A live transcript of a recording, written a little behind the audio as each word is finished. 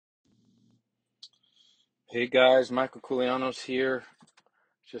Hey guys, Michael Koulianos here.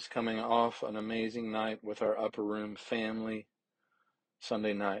 Just coming off an amazing night with our Upper Room family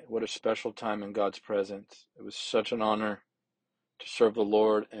Sunday night. What a special time in God's presence. It was such an honor to serve the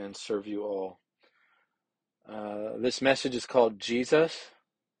Lord and serve you all. This message is called Jesus,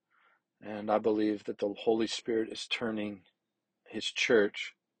 and I believe that the Holy Spirit is turning His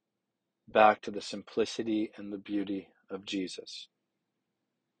church back to the simplicity and the beauty of Jesus.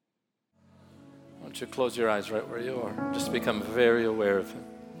 Why don't you close your eyes right where you are? Just become very aware of Him.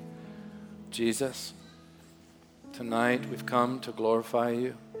 Jesus, tonight we've come to glorify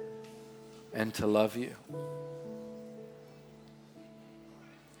you and to love you,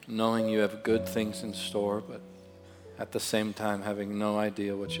 knowing you have good things in store, but at the same time having no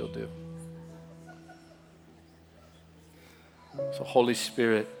idea what you'll do. So Holy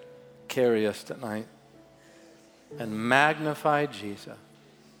Spirit, carry us tonight and magnify Jesus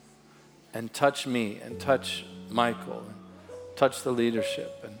and touch me and touch Michael and touch the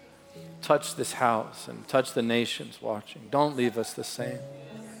leadership and touch this house and touch the nations watching. Don't leave us the same.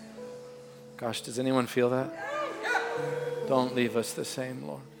 Gosh, does anyone feel that? Don't leave us the same,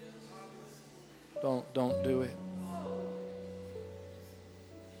 Lord. Don't do it.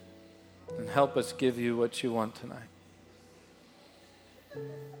 And help us give you what you want tonight.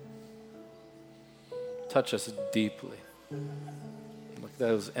 Touch us deeply. Like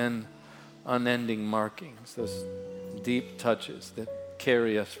those unending markings, those deep touches that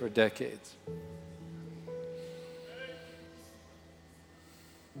carry us for decades.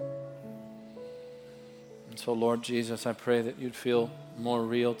 And so, Lord Jesus, I pray that you'd feel more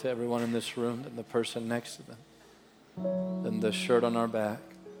real to everyone in this room than the person next to them, than the shirt on our back.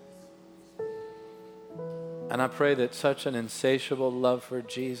 And I pray that such an insatiable love for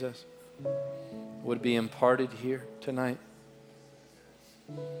Jesus would be imparted here tonight,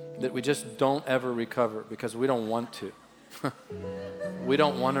 that we just don't ever recover because we don't want to. We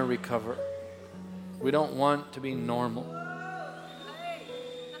don't want to recover. We don't want to be normal.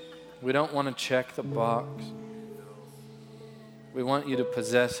 We don't want to check the box. We want you to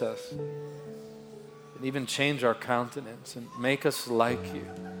possess us and even change our countenance and make us like you.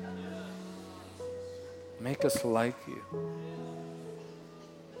 Make us like you.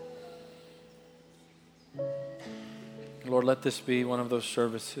 Lord, let this be one of those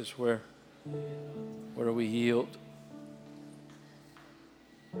services where we yield,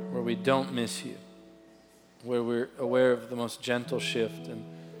 where we don't miss you, where we're aware of the most gentle shift and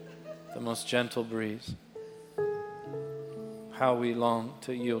the most gentle breeze. How we long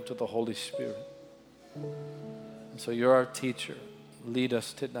to yield to the Holy Spirit. And so you're our teacher. Lead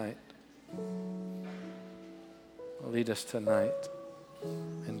us tonight. Lead us tonight.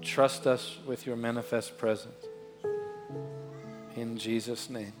 And trust us with your manifest presence. In Jesus'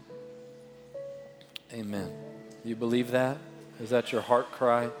 name. Amen. You believe that? Is that your heart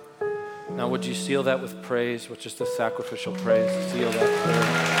cry? Now would you seal that with praise, with just a sacrificial praise? Seal that prayer.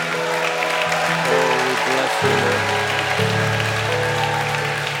 Oh, we bless you, Lord.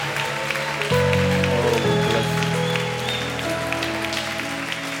 Oh, we bless you.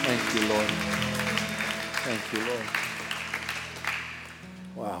 Thank you, Lord. Thank you, Lord.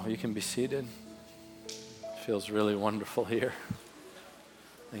 Wow, you can be seated. It feels really wonderful here.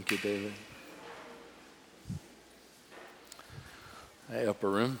 Thank you, David. Hey, Upper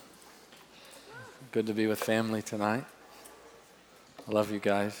Room. Good to be with family tonight. I love you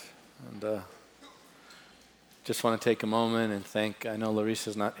guys. And just want to take a moment and thank, I know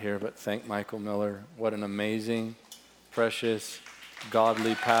Larissa's not here, but thank Michael Miller. What an amazing, precious,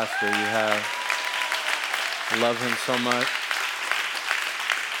 godly pastor you have. I love him so much.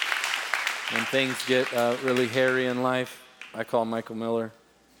 When things get really hairy in life, I call Michael Miller.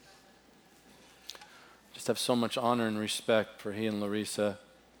 Just have so much honor and respect for he and Larissa.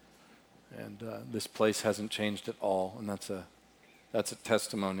 And this place hasn't changed at all, and that's a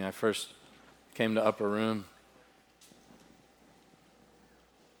testimony. I first came to Upper Room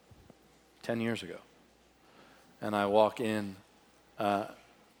 10 years ago, and I walked in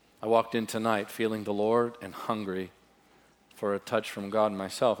tonight feeling the Lord and hungry for a touch from God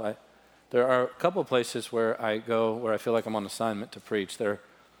myself. There are a couple of places where I go where I feel like I'm on assignment to preach. There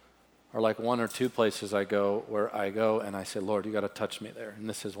are like one or two places I go where I go and I say, Lord, you got to touch me there. And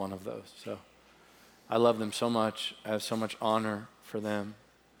this is one of those. So I love them so much. I have so much honor for them.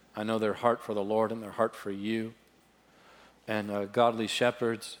 I know their heart for the Lord and their heart for you. And godly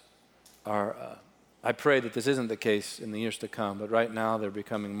shepherds are, I pray that this isn't the case in the years to come, but right now they're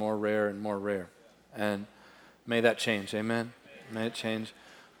becoming more rare and more rare. And may that change, amen? May it change.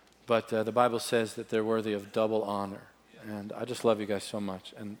 But the Bible says that they're worthy of double honor. And I just love you guys so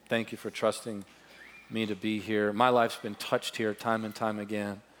much. And thank you for trusting me to be here. My life's been touched here time and time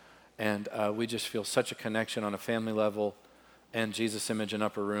again. And we just feel such a connection on a family level. And Jesus Image in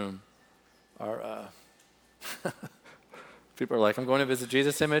Upper Room are, people are like, I'm going to visit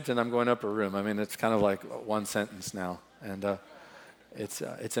Jesus Image and I'm going to Upper Room. I mean, it's kind of like one sentence now. And it's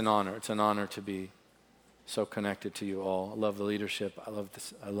an honor. It's an honor to be so connected to you all. I love the leadership. I love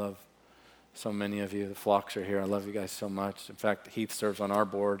this. I love so many of you. The flocks are here. I love you guys so much. In fact, Heath serves on our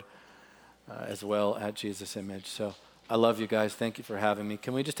board as well at Jesus Image. So I love you guys. Thank you for having me.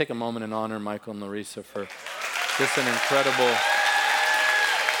 Can we just take a moment and honor Michael and Larissa for just an incredible...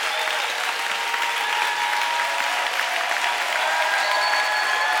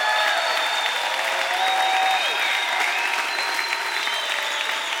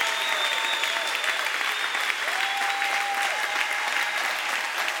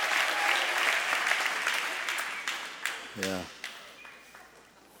 Yeah.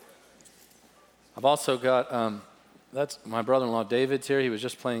 I've also got, that's my brother-in-law David's here. He was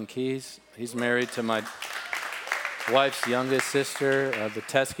just playing keys. He's married to my wife's youngest sister. The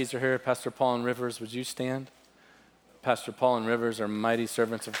Teskis are here. Pastor Paul and Rivers, would you stand? Pastor Paul and Rivers are mighty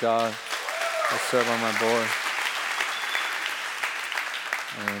servants of God. They serve on my board.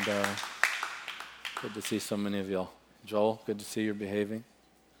 And good to see so many of y'all. Joel, good to see you're behaving,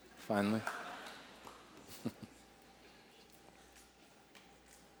 finally.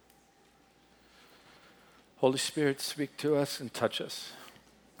 Holy Spirit, speak to us and touch us.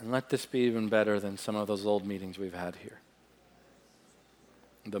 And let this be even better than some of those old meetings we've had here.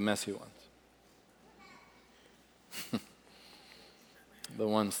 The messy ones. The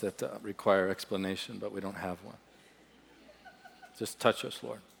ones that require explanation, but we don't have one. Just touch us,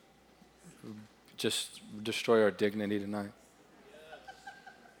 Lord. Just destroy our dignity tonight.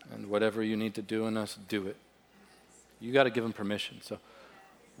 And whatever you need to do in us, do it. You got to give him permission. So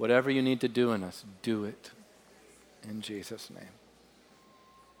whatever you need to do in us, do it. In Jesus' name.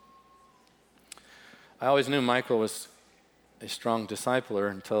 I always knew Michael was a strong discipler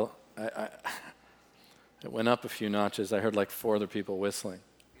until it went up a few notches. I heard like 4 other people whistling,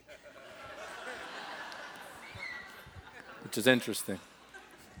 which is interesting.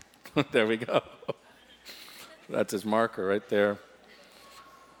 There we go. That's his marker right there.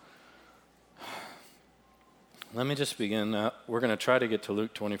 Let me just begin. We're going to try to get to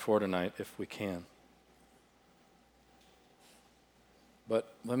Luke 24 tonight if we can.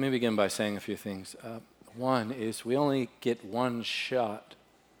 But let me begin by saying a few things. One is we only get one shot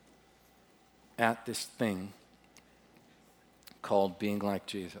at this thing called being like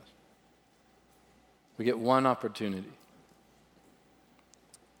Jesus. We get one opportunity.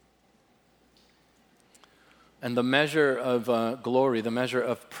 And the measure of glory, the measure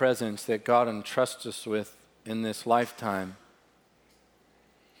of presence that God entrusts us with in this lifetime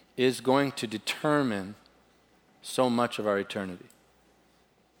is going to determine so much of our eternity.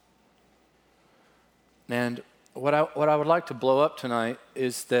 And what I would like to blow up tonight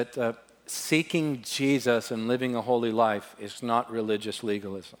is that seeking Jesus and living a holy life is not religious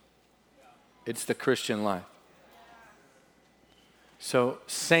legalism. It's the Christian life. So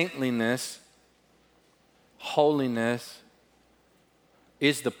saintliness, holiness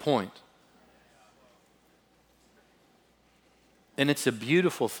is the point. And it's a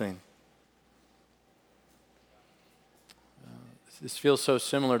beautiful thing. This feels so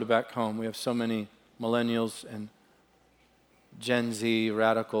similar to back home. We have so many millennials and Gen Z,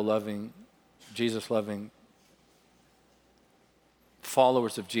 radical loving, Jesus loving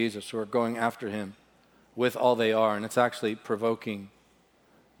followers of Jesus who are going after him with all they are. And it's actually provoking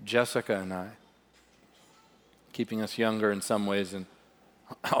Jessica and I, keeping us younger in some ways and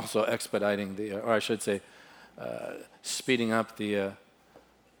also expediting or I should say, speeding up the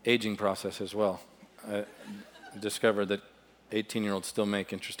aging process as well. I discovered that 18-year-olds still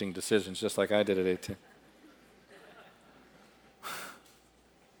make interesting decisions, just like I did at 18.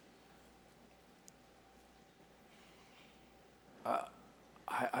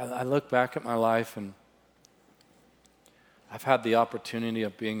 I look back at my life and I've had the opportunity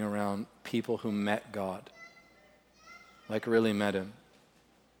of being around people who met God, like really met him.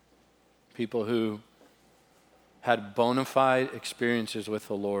 People who had bona fide experiences with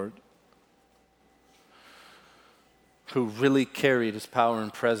the Lord, who really carried his power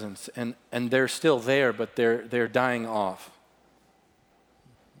and presence, and they're still there, but they're dying off.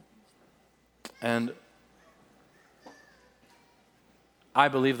 And I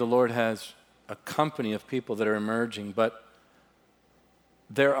believe the Lord has a company of people that are emerging, but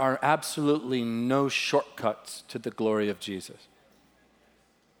there are absolutely no shortcuts to the glory of Jesus.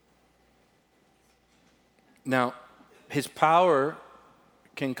 Now, his power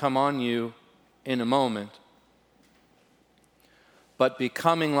can come on you in a moment. But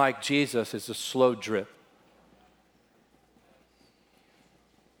becoming like Jesus is a slow drip.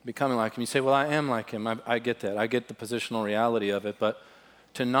 Becoming like him. You say, well, I am like him. I get that. I get the positional reality of it. But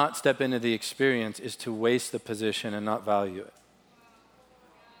to not step into the experience is to waste the position and not value it.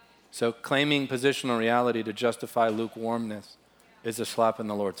 So claiming positional reality to justify lukewarmness is a slap in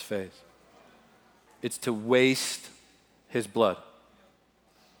the Lord's face. It's to waste his blood.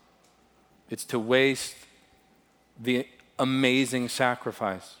 It's to waste the amazing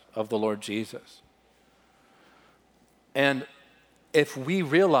sacrifice of the Lord Jesus. And if we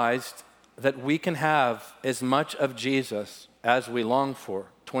realized that we can have as much of Jesus as we long for,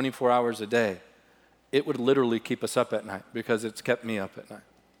 24 hours a day, it would literally keep us up at night, because it's kept me up at night.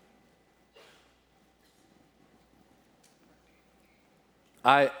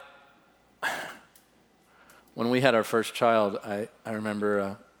 When we had our first child, I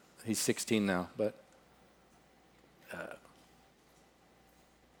remember, he's 16 now, but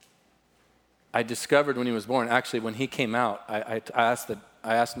I discovered when he was born, actually when he came out, I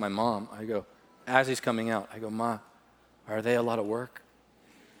asked my mom, I go, as he's coming out, I go, Ma, are they a lot of work?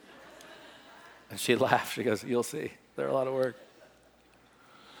 And she laughed, she goes, you'll see, they're a lot of work.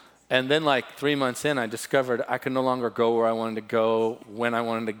 And then like 3 months in, I discovered I could no longer go where I wanted to go, when I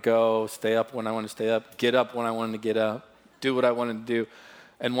wanted to go, stay up when I wanted to stay up, get up when I wanted to get up, do what I wanted to do.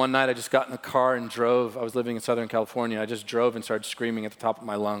 And one night I just got in the car and drove. I was living in Southern California. I just drove and started screaming at the top of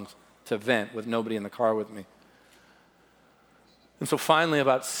my lungs to vent with nobody in the car with me. And so finally,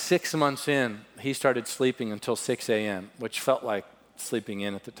 about 6 months in, he started sleeping until 6 a.m., which felt like sleeping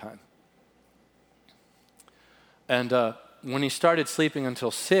in at the time. And when he started sleeping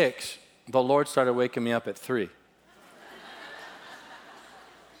until 6, the Lord started waking me up at 3.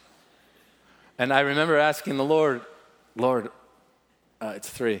 And I remember asking the Lord, it's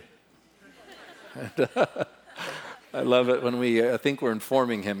 3. And, I love it when I think we're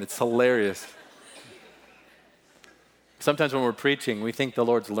informing him. It's hilarious. Sometimes when we're preaching, we think the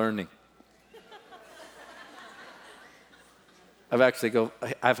Lord's learning.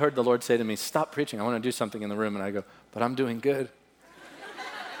 I've heard the Lord say to me, stop preaching, I want to do something in the room. And I go, but I'm doing good.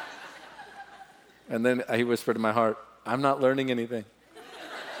 And then he whispered in my heart, I'm not learning anything.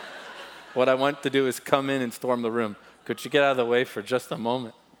 What I want to do is come in and storm the room. Could you get out of the way for just a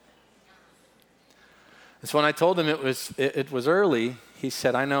moment? And so when I told him it was early, he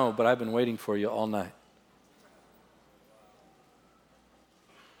said, I know, but I've been waiting for you all night.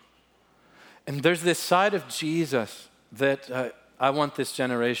 And there's this side of Jesus that I want this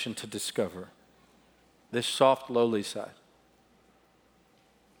generation to discover. This soft, lowly side.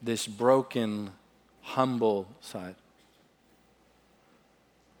 This broken, humble side.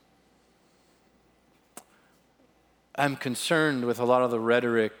 I'm concerned with a lot of the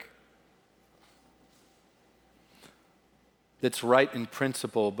rhetoric that's right in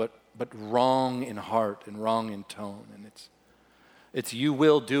principle, but wrong in heart and wrong in tone. And it's you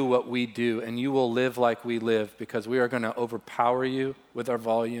will do what we do, and you will live like we live, because we are going to overpower you with our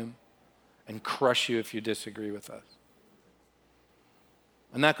volume and crush you if you disagree with us.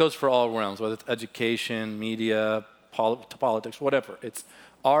 And that goes for all realms, whether it's education, media, politics, whatever. It's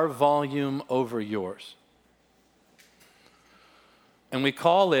our volume over yours. And we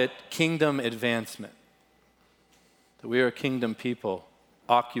call it kingdom advancement. That we are a kingdom people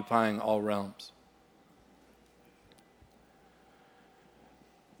occupying all realms.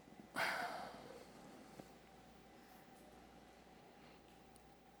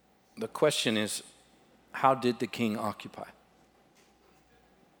 The question is, how did the king occupy?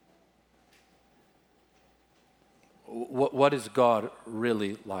 What is God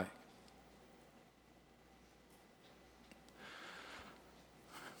really like?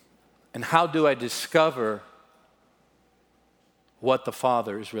 And how do I discover what the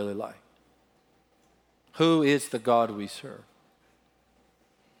Father is really like? Who is the God we serve?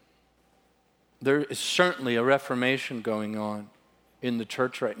 There is certainly a reformation going on in the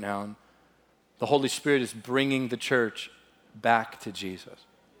church right now. And the Holy Spirit is bringing the church back to Jesus.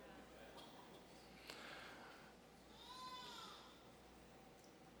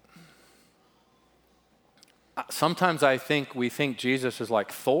 Sometimes we think Jesus is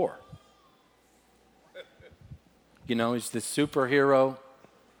like Thor. You know, he's this superhero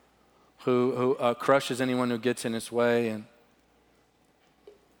who crushes anyone who gets in his way. And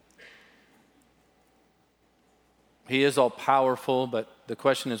he is all powerful, but the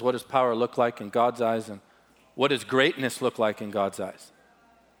question is, what does power look like in God's eyes? And what does greatness look like in God's eyes?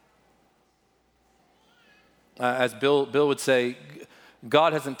 As Bill would say,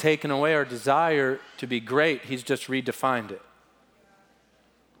 God hasn't taken away our desire to be great. He's just redefined it.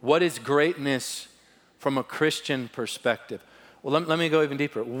 What is greatness from a Christian perspective? Well, let me go even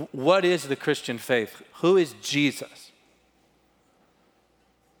deeper. What is the Christian faith? Who is Jesus?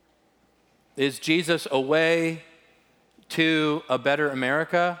 Is Jesus a way to a better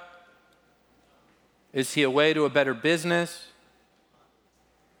America? Is he a way to a better business?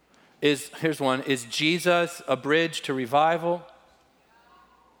 Here's one. Is Jesus a bridge to revival?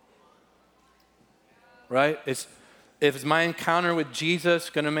 Right? Is my encounter with Jesus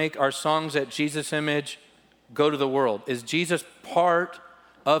going to make our songs at Jesus Image go to the world? Is Jesus part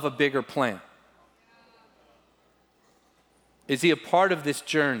of a bigger plan? Is he a part of this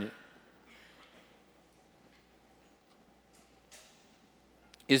journey?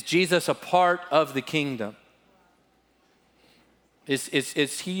 Is Jesus a part of the kingdom?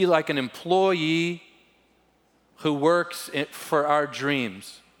 Is he like an employee who works for our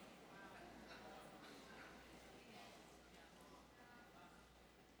dreams?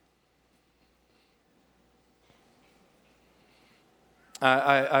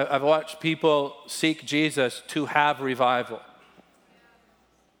 I've watched people seek Jesus to have revival,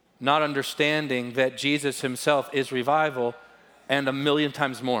 not understanding that Jesus himself is revival and a million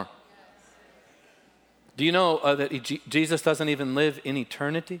times more. Do you know that Jesus doesn't even live in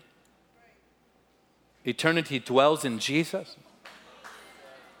eternity? Eternity dwells in Jesus.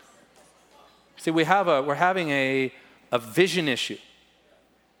 See, we're having a vision issue.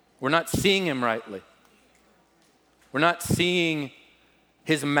 We're not seeing him rightly. We're not seeing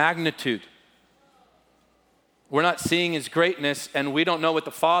his magnitude. We're not seeing his greatness, and we don't know what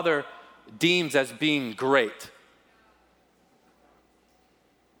the Father deems as being great.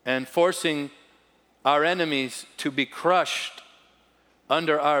 And forcing our enemies to be crushed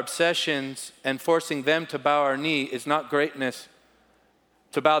under our obsessions and forcing them to bow our knee is not greatness.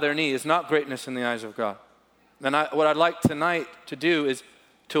 To bow their knee is not greatness in the eyes of God. And what I'd like tonight to do is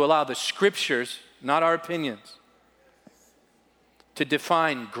to allow the scriptures, not our opinions, to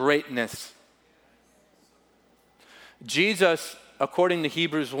define greatness. Jesus, according to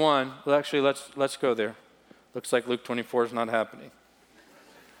Hebrews 1, well, actually, let's go there. Looks like Luke 24 is not happening.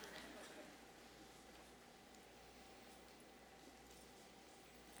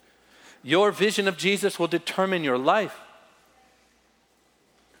 Your vision of Jesus will determine your life.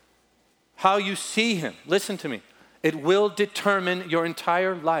 How you see him, listen to me, it will determine your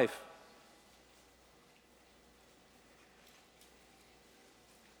entire life.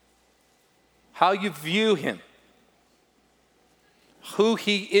 How you view him, who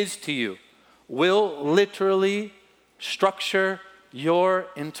he is to you, will literally structure your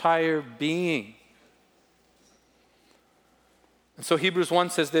entire being. And so Hebrews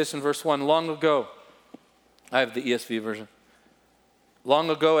 1 says this in verse 1, long ago, I have the ESV version. Long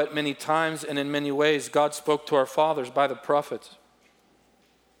ago, at many times and in many ways, God spoke to our fathers by the prophets.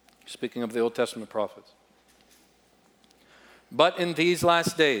 Speaking of the Old Testament prophets. But in these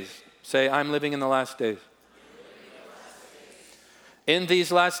last days, say, I'm living in the last days. In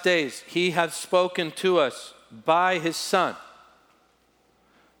these last days, he has spoken to us by his Son.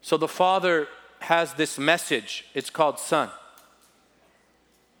 So the Father has this message. It's called Son.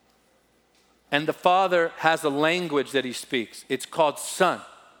 And the Father has a language that he speaks. It's called Son.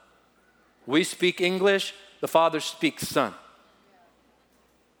 We speak English. The Father speaks Son.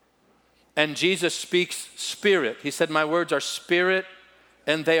 And Jesus speaks Spirit. He said, my words are Spirit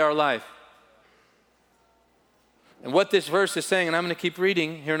and they are life. And what this verse is saying, and I'm going to keep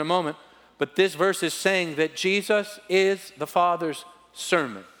reading here in a moment, but this verse is saying that Jesus is the Father's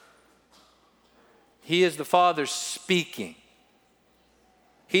sermon. He is the Father speaking.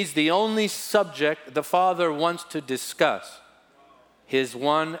 He's the only subject the Father wants to discuss, his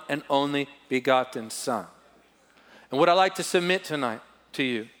one and only begotten Son. And what I'd like to submit tonight to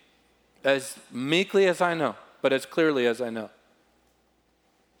you, as meekly as I know, but as clearly as I know,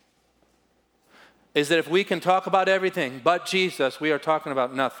 is that if we can talk about everything but Jesus, we are talking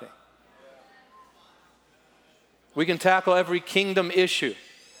about nothing. We can tackle every kingdom issue,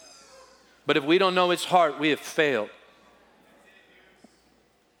 but if we don't know his heart, we have failed.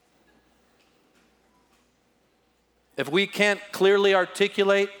 If we can't clearly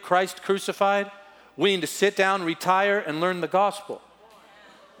articulate Christ crucified, we need to sit down, retire, and learn the gospel.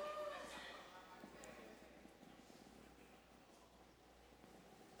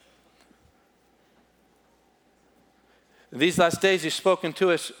 These last days he's spoken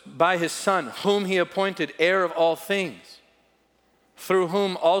to us by his Son, whom he appointed heir of all things, through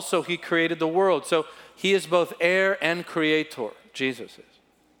whom also he created the world. So he is both heir and creator, Jesus is.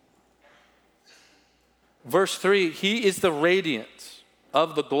 Verse 3, he is the radiance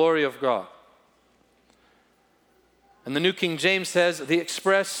of the glory of God And the New King James says, the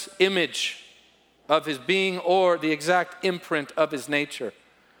express image of his being or the exact imprint of his nature.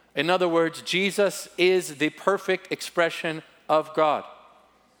 In other words, Jesus is the perfect expression of God.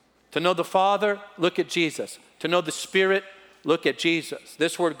 To know the Father, look at Jesus. To know the Spirit, look at Jesus.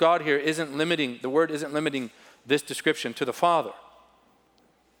 This word God here the word isn't limiting this description to the Father.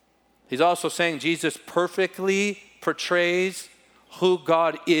 He's also saying Jesus perfectly portrays who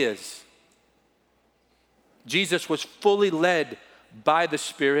God is. Jesus was fully led by the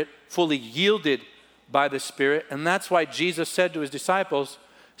Spirit, fully yielded by the Spirit, and that's why Jesus said to his disciples,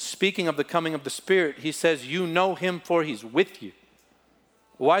 speaking of the coming of the Spirit, he says, you know him for he's with you.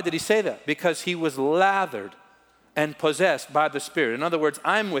 Why did he say that? Because he was lathered and possessed by the Spirit. In other words,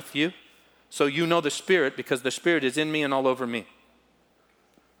 I'm with you, so you know the Spirit because the Spirit is in me and all over me.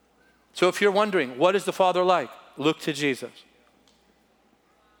 So if you're wondering, what is the Father like? Look to Jesus.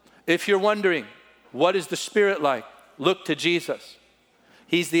 If you're wondering, what is the Spirit like? Look to Jesus.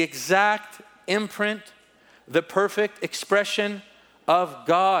 He's the exact imprint, the perfect expression of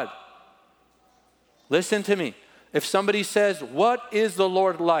God. Listen to me. If somebody says, what is the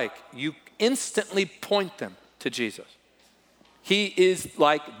Lord like? You instantly point them to Jesus. He is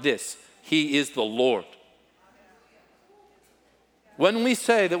like this. He is the Lord. When we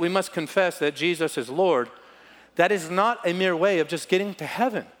say that we must confess that Jesus is Lord, that is not a mere way of just getting to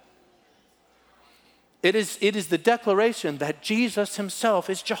heaven. It is the declaration that Jesus himself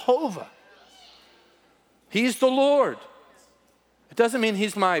is Jehovah. He's the Lord. It doesn't mean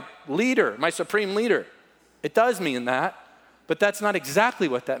he's my leader, my supreme leader. It does mean that, but that's not exactly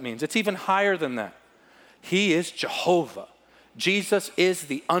what that means. It's even higher than that. He is Jehovah. Jesus is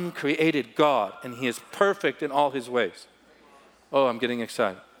the uncreated God, and he is perfect in all his ways. Oh, I'm getting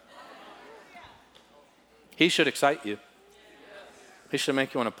excited. He should excite you. He should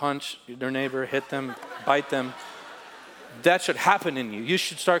make you want to punch your neighbor, hit them, bite them. That should happen in you. You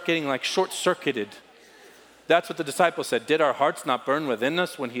should start getting like short-circuited. That's what the disciples said. Did our hearts not burn within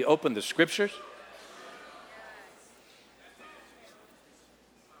us when he opened the scriptures?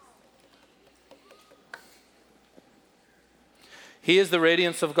 He is the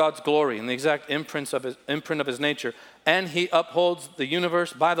radiance of God's glory and the exact imprint of his nature. And he upholds the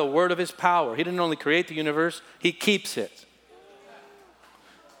universe by the word of his power. He didn't only create the universe, he keeps it.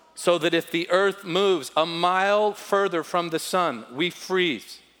 So that if the earth moves a mile further from the sun, we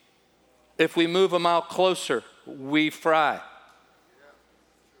freeze. If we move a mile closer, we fry.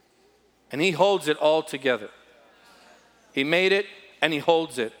 And he holds it all together. He made it and he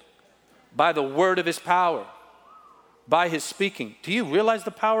holds it by the word of his power, by his speaking. Do you realize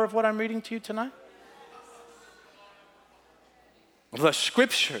the power of what I'm reading to you tonight? The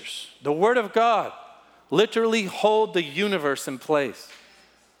scriptures, the word of God, literally hold the universe in place.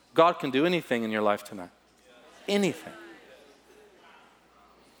 God can do anything in your life tonight. Anything.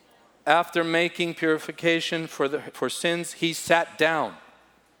 After making purification for sins, he sat down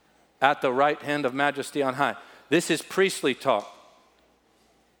at the right hand of majesty on high. This is priestly talk.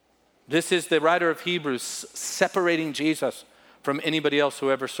 This is the writer of Hebrews separating Jesus from anybody else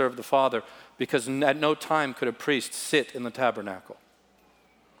who ever served the Father, because at no time could a priest sit in the tabernacle.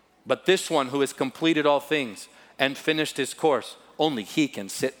 But this one who has completed all things and finished his course, only he can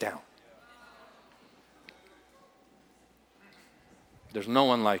sit down. There's no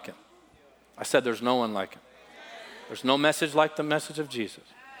one like him. I said there's no one like him. There's no message like the message of Jesus.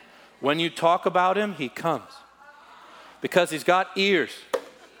 When you talk about him, he comes. Because he's got ears.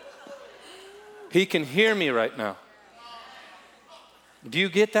 He can hear me right now. Do you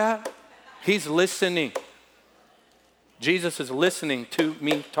get that? He's listening. Jesus is listening to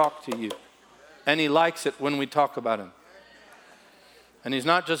me talk to you. And he likes it when we talk about him. And he's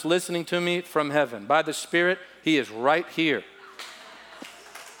not just listening to me from heaven. By the Spirit, he is right here.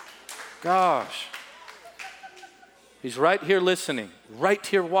 Gosh. He's right here listening, right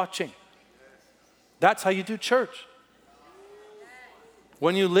here watching. That's how you do church.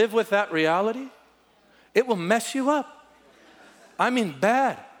 When you live with that reality, it will mess you up. I mean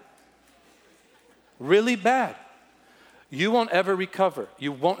bad. Really bad. You won't ever recover.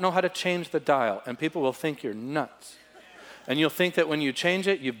 You won't know how to change the dial, and people will think you're nuts. And you'll think that when you change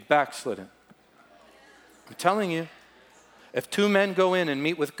it, you've backslidden. I'm telling you, if two men go in and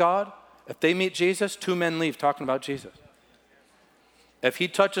meet with God, if they meet Jesus, two men leave talking about Jesus. If he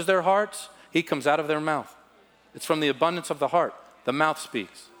touches their hearts, he comes out of their mouth. It's from the abundance of the heart. The mouth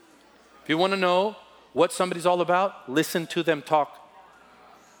speaks. If you want to know what somebody's all about, listen to them talk.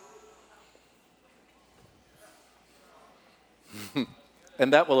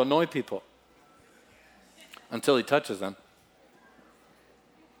 And that will annoy people until he touches them.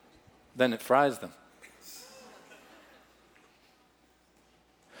 Then it fries them.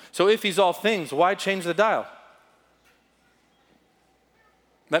 So if he's all things, why change the dial?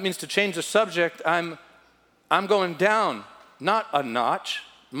 That means to change the subject, I'm going down, not a notch,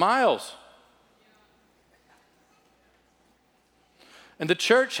 miles. And the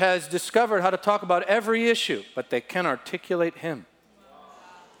church has discovered how to talk about every issue, but they can't articulate him.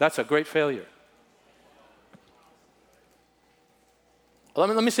 That's a great failure.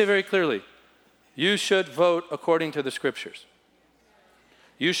 Let me say very clearly, you should vote according to the scriptures.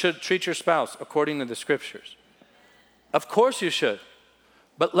 You should treat your spouse according to the scriptures. Of course you should.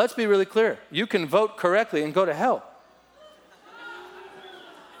 But let's be really clear. You can vote correctly and go to hell.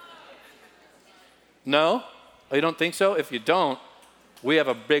 No? Oh, you don't think so? If you don't, we have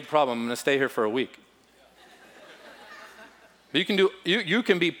a big problem. I'm going to stay here for a week. You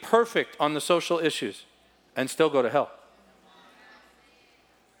can be perfect on the social issues and still go to hell.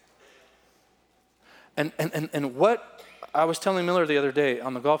 And what I was telling Miller the other day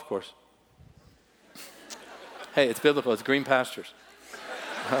on the golf course. Hey, it's biblical. It's green pastures.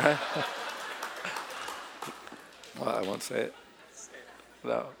 All right? Well, I won't say it.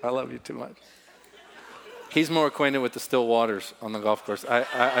 No, I love you too much. He's more acquainted with the still waters on the golf course.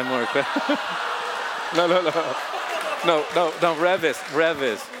 I'm more acquainted. No, Rev is.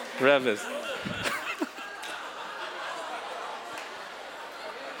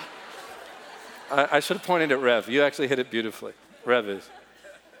 I should have pointed at Rev. You actually hit it beautifully. Rev is.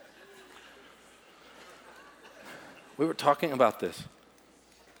 We were talking about this.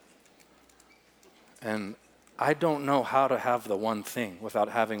 And I don't know how to have the one thing without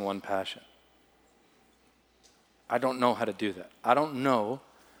having one passion. I don't know how to do that. I don't know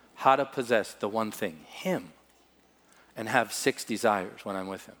how to possess the one thing, him, and have 6 desires when I'm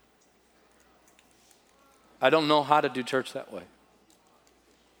with him. I don't know how to do church that way.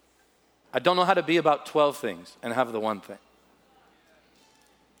 I don't know how to be about 12 things and have the one thing.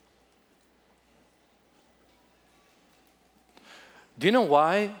 Do you know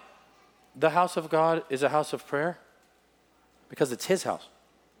why the house of God is a house of prayer? Because it's his house.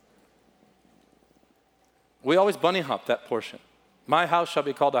 We always bunny hop that portion. My house shall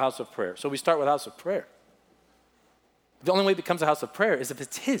be called a house of prayer. So we start with house of prayer. The only way it becomes a house of prayer is if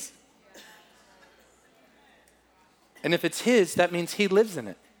it's his. And if it's his, that means he lives in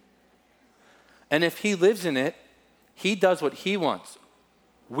it. And if he lives in it, he does what he wants.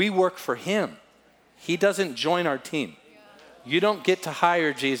 We work for him. He doesn't join our team. You don't get to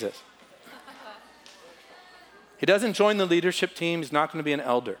hire Jesus. He doesn't join the leadership team. He's not going to be an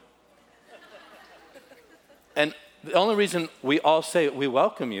elder. And the only reason we all say we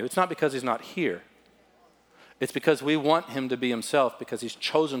welcome you, it's not because he's not here. It's because we want him to be himself because he's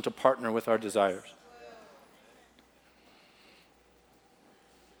chosen to partner with our desires.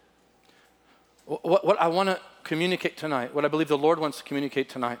 What I want to communicate tonight, what I believe the Lord wants to communicate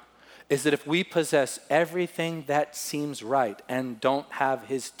tonight, is that if we possess everything that seems right and don't have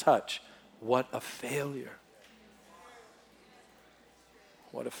his touch, what a failure.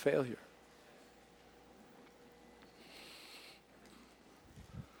 What a failure.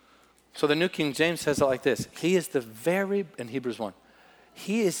 So the New King James says it like this. He is the very, in Hebrews 1,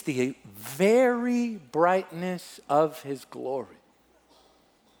 he is the very brightness of his glory.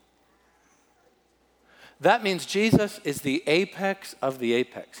 That means Jesus is the apex of the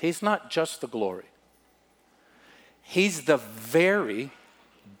apex. He's not just the glory. He's the very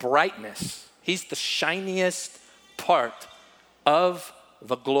brightness. He's the shiniest part of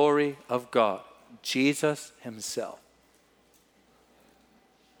the glory of God. Jesus himself.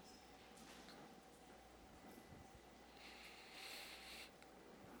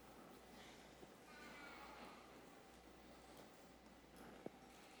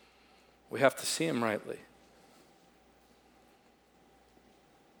 We have to see him rightly.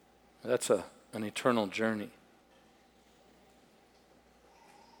 That's an eternal journey.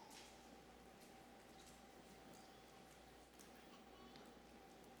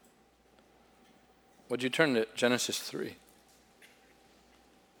 Would you turn to Genesis 3?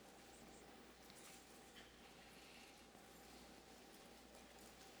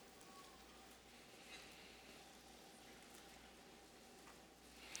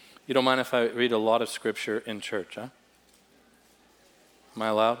 You don't mind if I read a lot of scripture in church, huh? Am I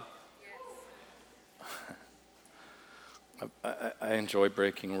allowed? I enjoy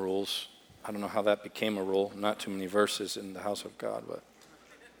breaking rules. I don't know how that became a rule. Not too many verses in the house of God, but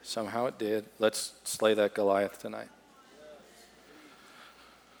somehow it did. Let's slay that Goliath tonight.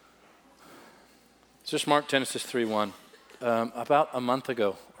 Just mark Genesis 3:1. About a month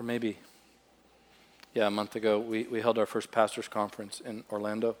ago, or maybe, a month ago, we held our first pastors' conference in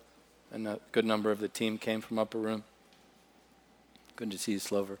Orlando, and a good number of the team came from Upper Room. Good to see you,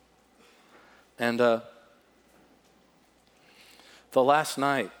 Slover. And the last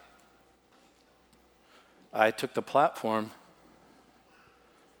night, I took the platform,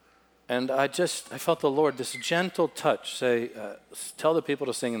 and I felt the Lord, this gentle touch, say, tell the people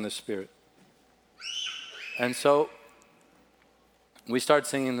to sing in the Spirit. And so we started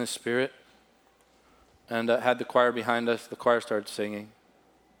singing in the Spirit, and had the choir behind us. The choir started singing.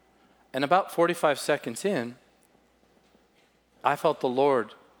 And about 45 seconds in, I felt the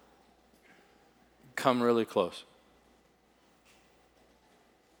Lord come really close.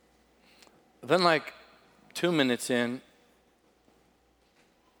 Then like 2 minutes in,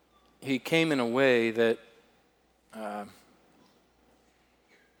 he came in a way that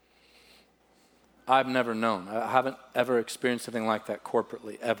I've never known. I haven't ever experienced something like that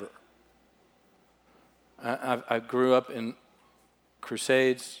corporately, ever. I grew up in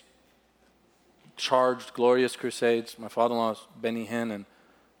crusades, charged, glorious crusades. My father-in-law is Benny Hinn, and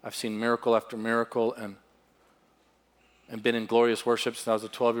I've seen miracle after miracle and been in glorious worship since I was a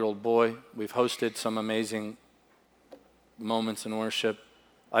 12-year-old boy. We've hosted some amazing moments in worship.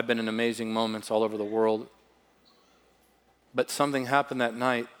 I've been in amazing moments all over the world. But something happened that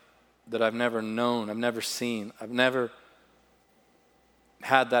night that I've never known, I've never seen. I've never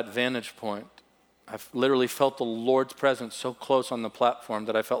had that vantage point. I've literally felt the Lord's presence so close on the platform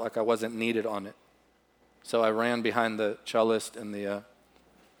that I felt like I wasn't needed on it. So I ran behind the cellist and the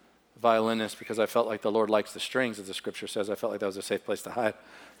violinist because I felt like the Lord likes the strings, as the scripture says. I felt like that was a safe place to hide.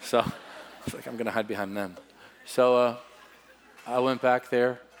 So I was like, I'm going to hide behind them. So I went back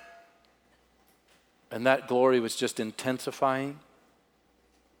there, and that glory was just intensifying.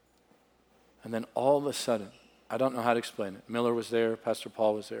 And then all of a sudden, I don't know how to explain it. Miller was there, Pastor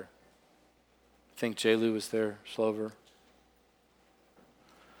Paul was there. I think J. Lou was there, Slover.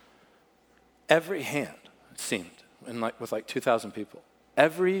 Every hand, it seemed, with like 2,000 people.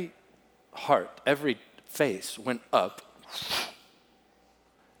 Every heart, every face went up,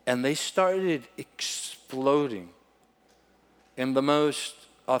 and they started exploding in the most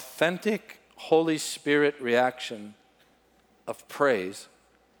authentic Holy Spirit reaction of praise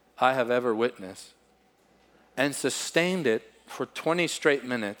I have ever witnessed, and sustained it for 20 straight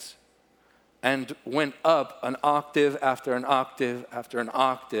minutes, and went up an octave after an octave after an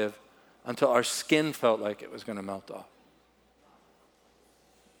octave until our skin felt like it was going to melt off.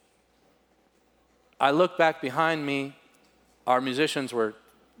 I looked back behind me. Our musicians were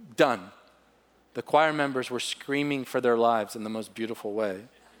done. The choir members were screaming for their lives in the most beautiful way.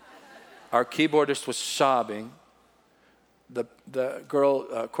 Our keyboardist was sobbing. The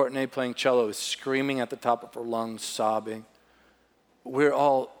girl, Courtney, playing cello, was screaming at the top of her lungs, sobbing. We're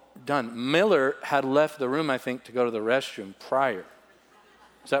all done. Miller had left the room, I think, to go to the restroom prior.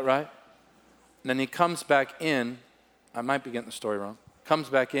 Is that right? And then he comes back in. I might be getting the story wrong. Comes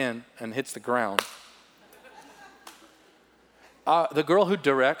back in and hits the ground. The girl who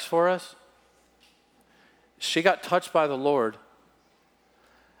directs for us, she got touched by the Lord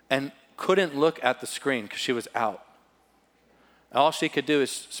and couldn't look at the screen because she was out. All she could do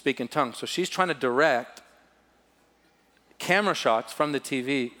is speak in tongues. So she's trying to direct camera shots from the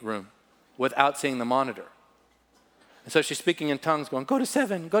TV room without seeing the monitor. And so she's speaking in tongues, going, go to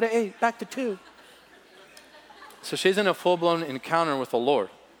 7, go to 8, back to 2. So she's in a full-blown encounter with the Lord.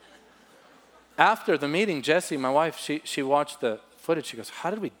 After the meeting, Jessie, my wife, she watched the footage. She goes, how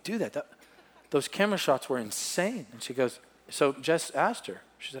did we do that? Those camera shots were insane. And she goes, so Jess asked her.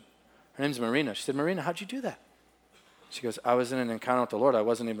 She said, her name's Marina. She said, Marina, how'd you do that? She goes, I was in an encounter with the Lord. I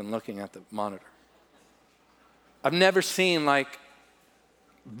wasn't even looking at the monitor. I've never seen like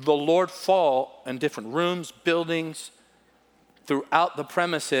the Lord fall in different rooms, buildings, throughout the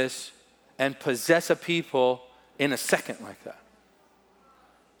premises and possess a people in a second like that.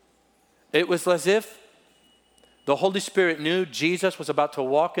 It was as if the Holy Spirit knew Jesus was about to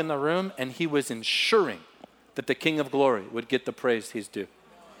walk in the room, and he was ensuring that the King of Glory would get the praise he's due.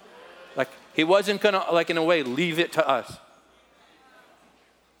 Like he wasn't going to, like in a way, leave it to us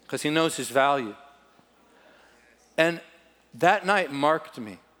because he knows his value. And that night marked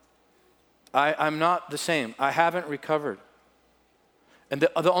me. I'm not the same. I haven't recovered. And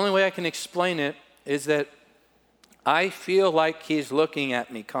the only way I can explain it is that I feel like he's looking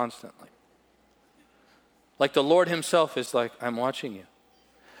at me constantly. Like the Lord himself is like, I'm watching you.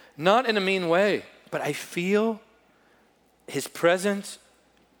 Not in a mean way, but I feel his presence.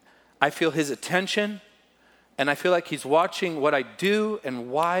 I feel his attention. And I feel like he's watching what I do and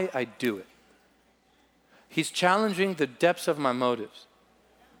why I do it. He's challenging the depths of my motives.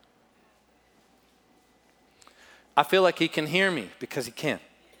 I feel like he can hear me because he can.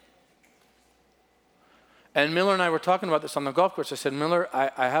 And Miller and I were talking about this on the golf course. I said, Miller,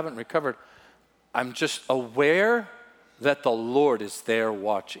 I haven't recovered. I'm just aware that the Lord is there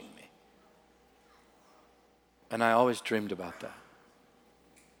watching me. And I always dreamed about that.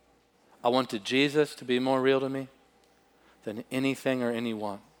 I wanted Jesus to be more real to me than anything or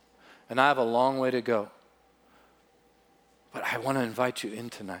anyone. And I have a long way to go. But I want to invite you in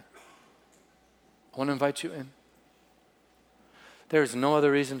tonight. I want to invite you in. There is no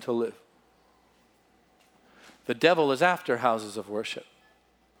other reason to live. The devil is after houses of worship.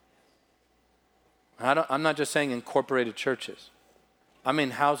 I'm not just saying incorporated churches. I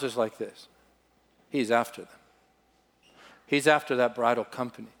mean houses like this. He's after them. He's after that bridal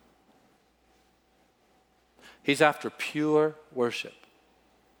company. He's after pure worship.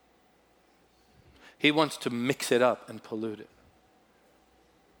 He wants to mix it up and pollute it.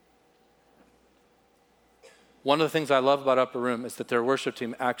 One of the things I love about Upper Room is that their worship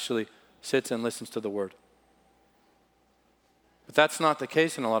team actually sits and listens to the word. But that's not the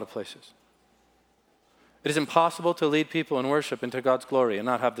case in a lot of places. It is impossible to lead people in worship into God's glory and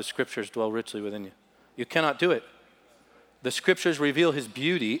not have the scriptures dwell richly within you. You cannot do it. The scriptures reveal his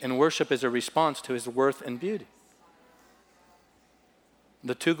beauty, and worship is a response to his worth and beauty.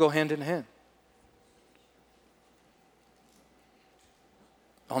 The two go hand in hand.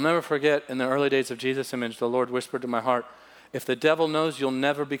 I'll never forget, in the early days of Jesus Image, the Lord whispered to my heart, if the devil knows you'll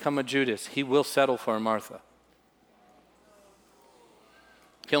never become a Judas, he will settle for a Martha.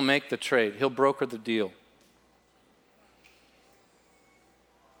 He'll make the trade. He'll broker the deal.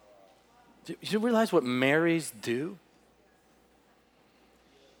 Do you realize what Marys do?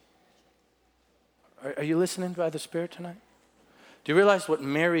 Are you listening by the Spirit tonight? Do you realize what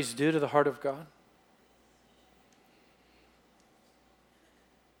Marys do to the heart of God?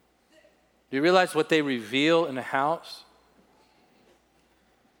 Do you realize what they reveal in a house?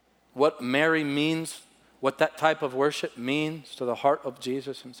 What Mary means, what that type of worship means to the heart of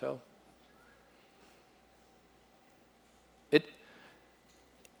Jesus himself?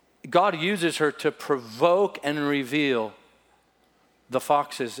 God uses her to provoke and reveal the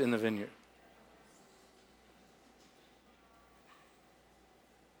foxes in the vineyard.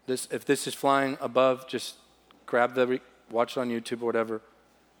 If this is flying above, just grab watch it on YouTube or whatever,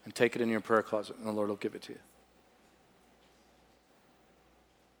 and take it in your prayer closet, and the Lord will give it to you.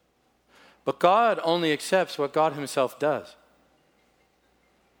 But God only accepts what God himself does.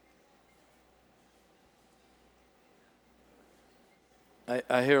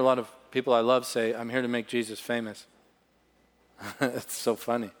 I hear a lot of people I love say, I'm here to make Jesus famous. It's so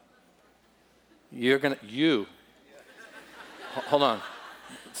funny. Hold on.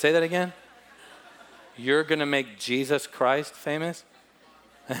 Say that again. You're going to make Jesus Christ famous?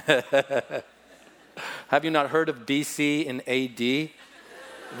 Have you not heard of BC and AD?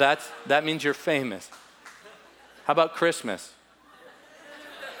 That means you're famous. How about Christmas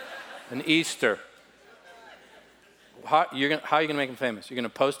and Easter? How are you going to make him famous? You're going to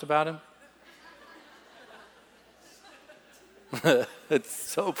post about him? It's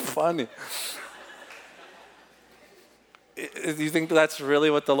so funny. Do you think that's really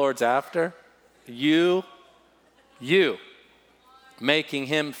what the Lord's after? You making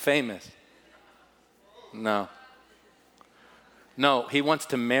him famous? No, he wants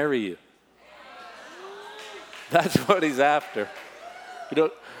to marry you. That's what he's after.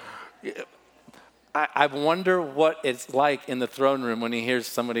 I wonder what it's like in the throne room when he hears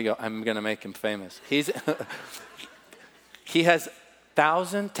somebody go, I'm going to make him famous. He has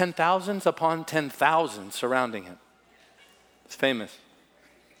 10,000s upon 10,000s surrounding him. He's famous.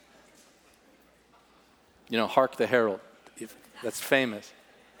 Hark the Herald. That's famous.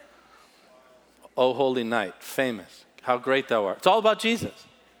 O Holy Night, famous. How great thou art. It's all about Jesus.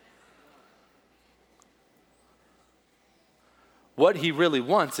 What he really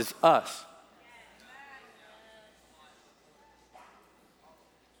wants is us.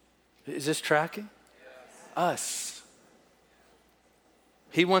 Is this tracking? Us.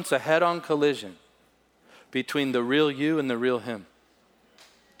 He wants a head-on collision between the real you and the real him.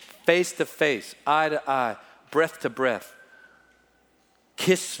 Face to face, eye to eye, breath to breath.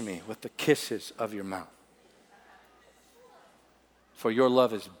 Kiss me with the kisses of your mouth. For your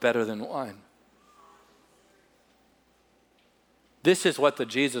love is better than wine. This is what the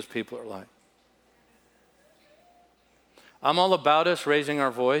Jesus people are like. I'm all about us raising our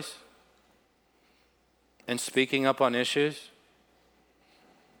voice and speaking up on issues.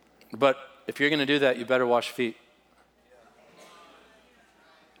 But if you're going to do that, you better wash feet.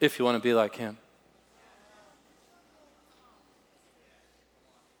 If you want to be like him.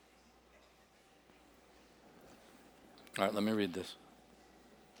 All right, let me read this.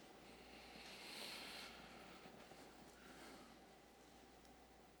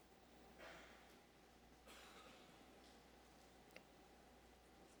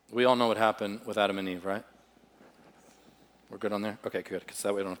 We all know what happened with Adam and Eve, right? We're good on there? Okay, good, because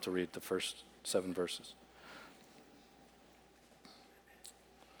that way we don't have to read the first 7 verses.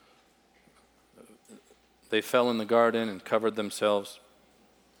 They fell in the garden and covered themselves.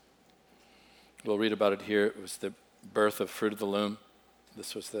 We'll read about it here. It was the birth of fruit of the loom.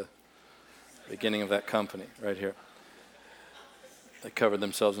 This was the beginning of that company right here. They covered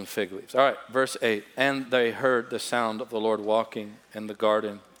themselves in fig leaves. All right, verse 8. And they heard the sound of the Lord walking in the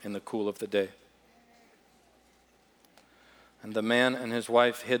garden in the cool of the day. And the man and his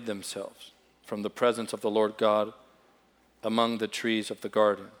wife hid themselves from the presence of the Lord God among the trees of the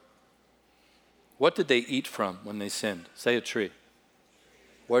garden. What did they eat from when they sinned? Say a tree.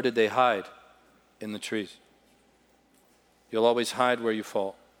 Where did they hide? In the trees. You'll always hide where you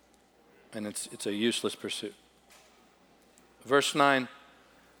fall. And it's a useless pursuit. Verse 9,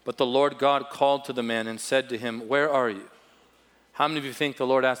 but the Lord God called to the man and said to him, where are you? How many of you think the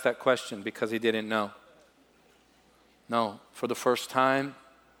Lord asked that question because he didn't know? No, for the first time,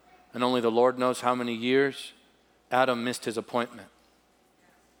 and only the Lord knows how many years, Adam missed his appointment.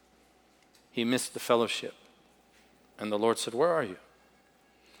 He missed the fellowship. And the Lord said, where are you?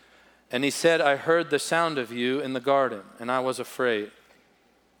 And he said, I heard the sound of you in the garden, and I was afraid,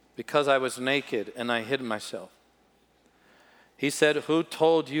 because I was naked, and I hid myself. He said, who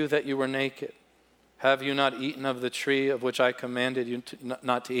told you that you were naked? Have you not eaten of the tree of which I commanded you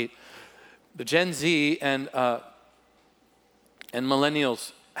not to eat? The Gen Z and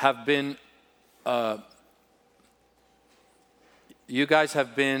millennials have been, you guys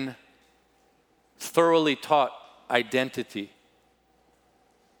have been thoroughly taught identity.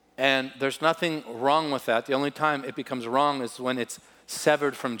 And there's nothing wrong with that. The only time it becomes wrong is when it's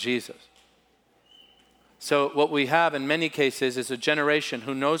severed from Jesus. So what we have in many cases is a generation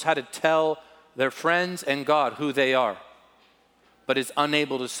who knows how to tell their friends and God who they are, but is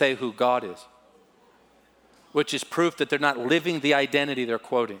unable to say who God is, which is proof that they're not living the identity they're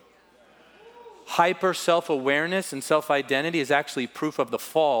quoting. Hyper self-awareness and self-identity is actually proof of the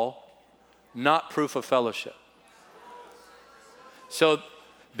fall, not proof of fellowship. So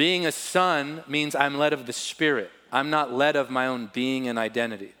being a son means I'm led of the Spirit. I'm not led of my own being and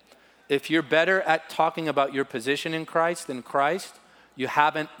identity. If you're better at talking about your position in Christ than Christ, you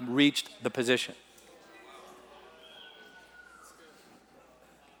haven't reached the position.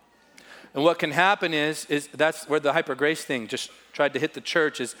 And what can happen is that's where the hyper grace thing just tried to hit the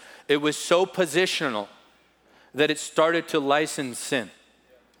church, is it was so positional that it started to license sin.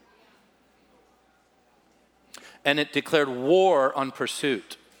 And it declared war on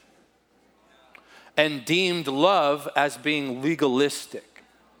pursuit and deemed love as being legalistic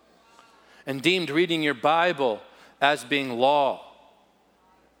and deemed reading your Bible as being law.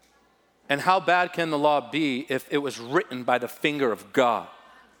 And how bad can the law be if it was written by the finger of God?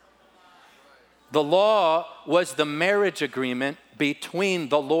 The law was the marriage agreement between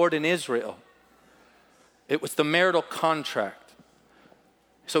the Lord and Israel. It was the marital contract.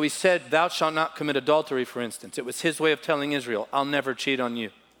 So he said, thou shalt not commit adultery, for instance. It was his way of telling Israel, I'll never cheat on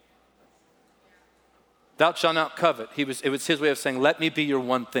you. Thou shalt not covet. It was his way of saying, let me be your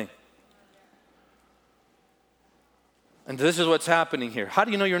one thing. And this is what's happening here. How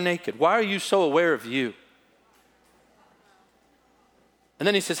do you know you're naked? Why are you so aware of you? And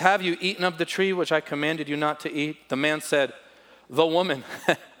then he says, have you eaten of the tree which I commanded you not to eat? The man said, the woman.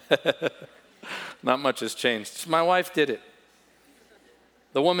 Not much has changed. My wife did it.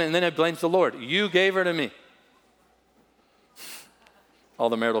 The woman, and then it blames the Lord. You gave her to me. All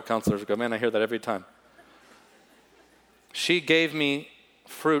the marital counselors go, man, I hear that every time. She gave me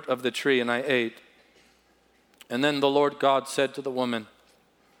fruit of the tree and I ate. And then the Lord God said to the woman,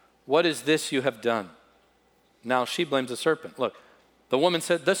 what is this you have done? Now she blames the serpent. Look, the woman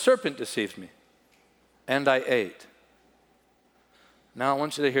said, the serpent deceived me and I ate. Now I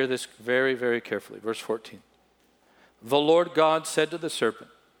want you to hear this very, very carefully. Verse 14. The Lord God said to the serpent,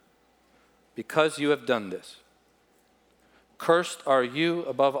 because you have done this, cursed are you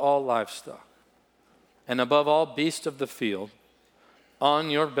above all livestock and above all beasts of the field. On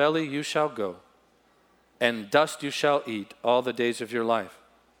your belly you shall go, and dust you shall eat all the days of your life.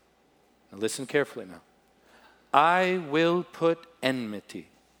 Now listen carefully now. I will put enmity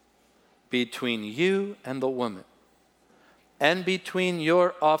between you and the woman, and between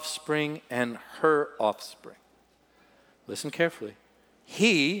your offspring and her offspring. Listen carefully.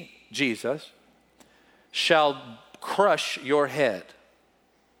 He, Jesus, shall crush your head,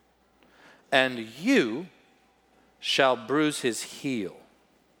 and you shall bruise his heel.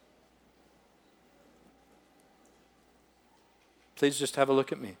 Please just have a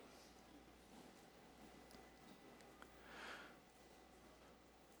look at me.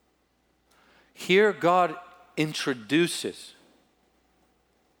 Here God introduces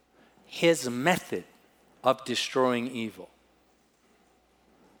his method of destroying evil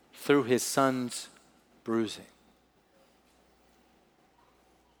through his son's bruising.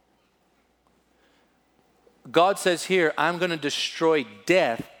 God says here, I'm going to destroy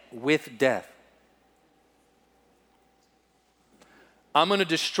death with death. I'm going to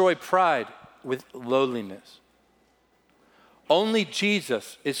destroy pride with lowliness. Only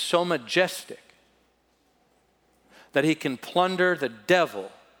Jesus is so majestic that he can plunder the devil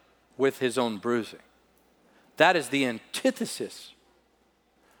with his own bruising. That is the antithesis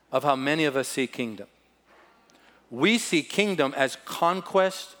of how many of us see kingdom. We see kingdom as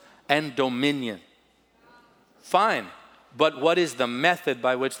conquest and dominion. Fine, but what is the method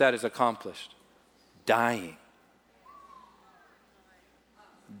by which that is accomplished? Dying.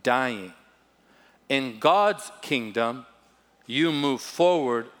 Dying. In God's kingdom, you move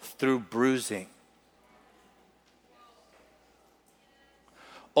forward through bruising.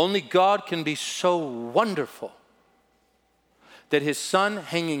 Only God can be so wonderful that his son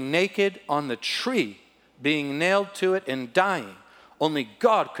hanging naked on the tree, being nailed to it and dying, only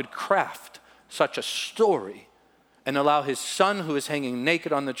God could craft such a story and allow his son who is hanging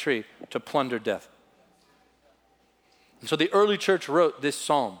naked on the tree to plunder death. And so the early church wrote this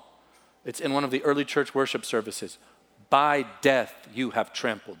psalm. It's in one of the early church worship services. By death you have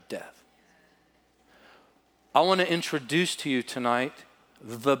trampled death. I want to introduce to you tonight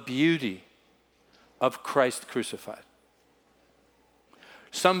the beauty of Christ crucified.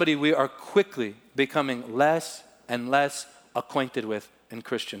 Somebody we are quickly becoming less and less acquainted with in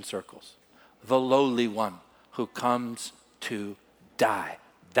Christian circles. The lowly one who comes to die.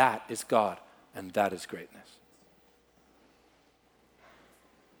 That is God, and that is greatness.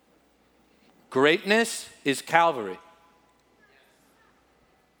 Greatness is Calvary.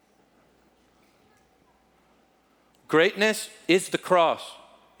 Greatness is the cross.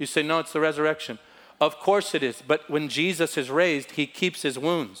 You say, no, it's the resurrection. Of course it is, but when Jesus is raised, he keeps his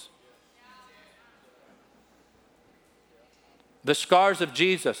wounds. The scars of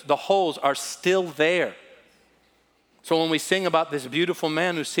Jesus, the holes are still there. So when we sing about this beautiful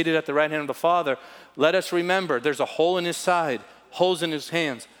man who's seated at the right hand of the Father, let us remember there's a hole in his side, holes in his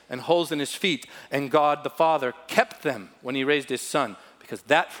hands, and holes in his feet. And God the Father kept them when he raised his son, because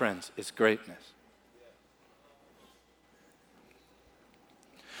that, friends, is greatness.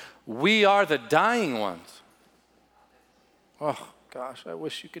 We are the dying ones. Oh, gosh, I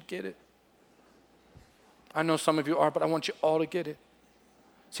wish you could get it. I know some of you are, but I want you all to get it.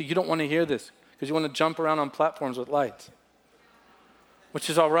 See, you don't want to hear this because you want to jump around on platforms with lights, which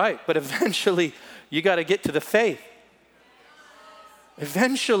is all right, but eventually you got to get to the faith.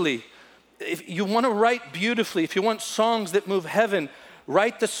 Eventually, if you want to write beautifully, if you want songs that move heaven,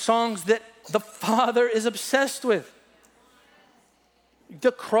 write the songs that the Father is obsessed with.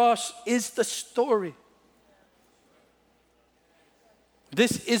 The cross is the story.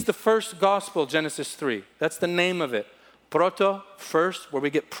 This is the first gospel, Genesis 3. That's the name of it. Proto, first, where we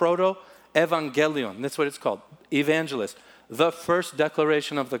get proto, evangelion. That's what it's called. Evangelist. The first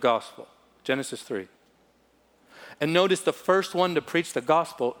declaration of the gospel. Genesis 3. And notice the first one to preach the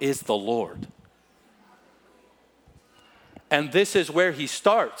gospel is the Lord. And this is where he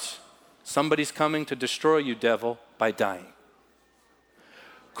starts. Somebody's coming to destroy you, devil, by dying.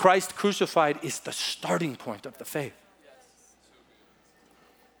 Christ crucified is the starting point of the faith.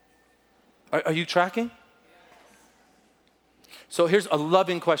 Are you tracking? So here's a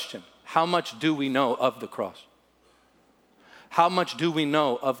loving question. How much do we know of the cross? How much do we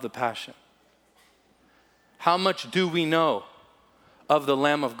know of the passion? How much do we know of the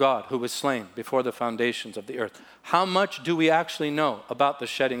Lamb of God who was slain before the foundations of the earth? How much do we actually know about the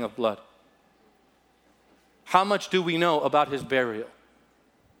shedding of blood? How much do we know about his burial?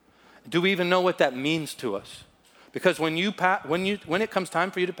 Do we even know what that means to us? Because when it comes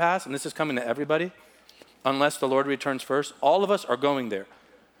time for you to pass, and this is coming to everybody, unless the Lord returns first, all of us are going there.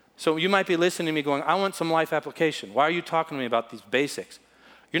 So you might be listening to me going, I want some life application. Why are you talking to me about these basics?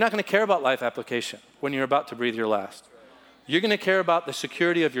 You're not going to care about life application when you're about to breathe your last. You're going to care about the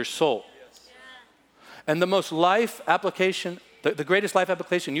security of your soul. And the most life application, the greatest life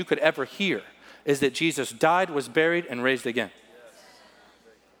application you could ever hear is that Jesus died, was buried, and raised again.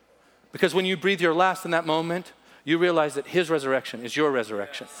 Because when you breathe your last in that moment, you realize that his resurrection is your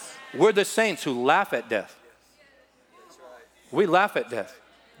resurrection. We're the saints who laugh at death. We laugh at death.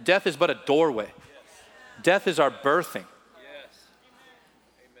 Death is but a doorway. Death is our birthing.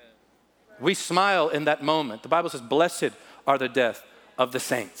 We smile in that moment. The Bible says, blessed are the death of the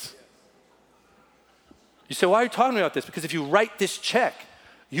saints. You say, why are you talking about this? Because if you write this check,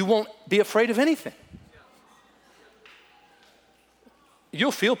 you won't be afraid of anything.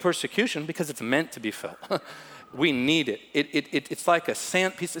 You'll feel persecution because it's meant to be felt. We need it. It's like a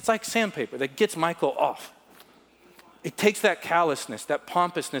sand piece. It's like sandpaper that gets Michael off. It takes that callousness, that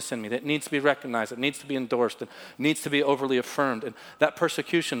pompousness in me that needs to be recognized, that needs to be endorsed, that needs to be overly affirmed. And that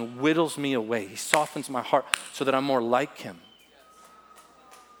persecution whittles me away. He softens my heart so that I'm more like him.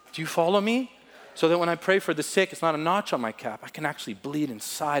 Do you follow me? So that when I pray for the sick, it's not a notch on my cap. I can actually bleed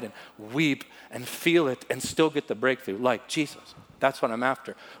inside and weep and feel it and still get the breakthrough like Jesus. That's what I'm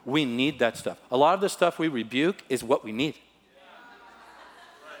after. We need that stuff. A lot of the stuff we rebuke is what we need.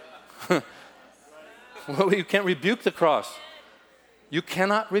 Well, you can't rebuke the cross. You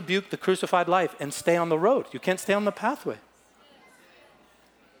cannot rebuke the crucified life and stay on the road. You can't stay on the pathway.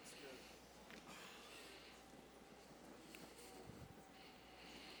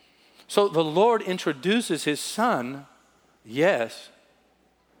 So the Lord introduces his son, yes,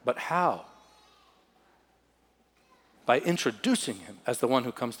 but how? By introducing him as the one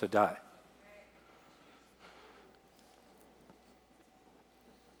who comes to die.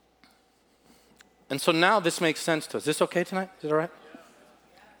 And so now this makes sense to us. Is this okay tonight? Is it all right?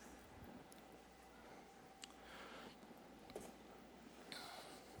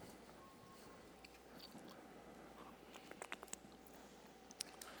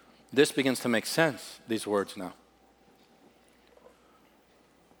 This begins to make sense, these words now.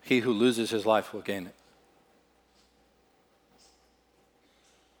 He who loses his life will gain it.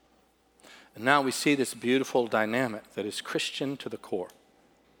 And now we see this beautiful dynamic that is Christian to the core.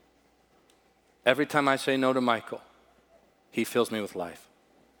 Every time I say no to Michael, he fills me with life.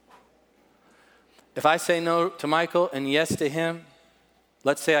 If I say no to Michael and yes to him,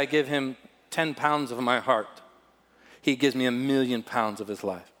 let's say I give him 10 pounds of my heart, he gives me 1,000,000 pounds of his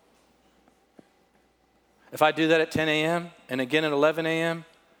life. If I do that at 10 a.m. and again at 11 a.m.,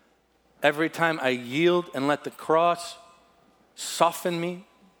 every time I yield and let the cross soften me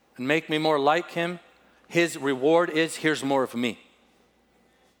and make me more like him, his reward is, here's more of me.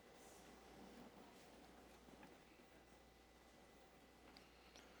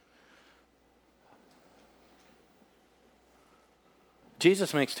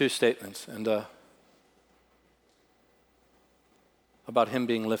 Jesus makes two statements about him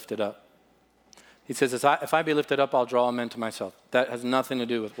being lifted up. He says, if I be lifted up, I'll draw all men to myself. That has nothing to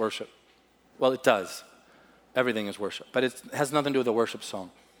do with worship. Well, it does. Everything is worship. But it has nothing to do with a worship song.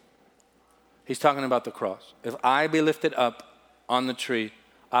 He's talking about the cross. If I be lifted up on the tree,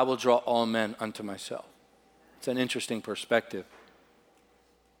 I will draw all men unto myself. It's an interesting perspective.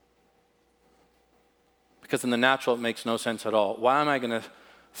 Because in the natural, it makes no sense at all. Why am I going to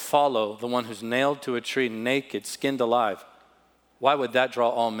follow the one who's nailed to a tree, naked, skinned alive? Why would that draw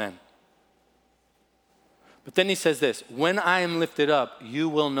all men? But then he says this, when I am lifted up, you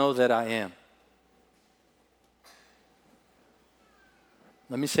will know that I am.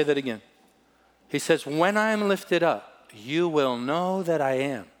 Let me say that again. He says, when I am lifted up, you will know that I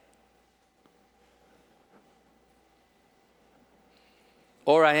am.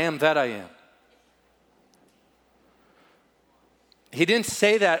 Or I am that I am. He didn't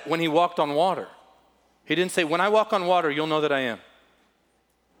say that when he walked on water. He didn't say, when I walk on water, you'll know that I am.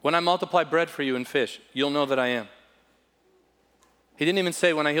 When I multiply bread for you and fish, you'll know that I am. He didn't even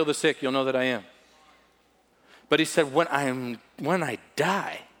say, when I heal the sick, you'll know that I am. But he said, when I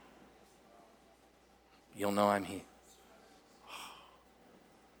die, you'll know I'm he.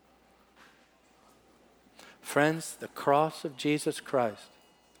 Friends, the cross of Jesus Christ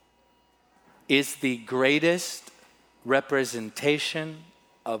is the greatest representation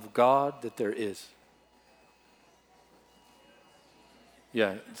of God that there is.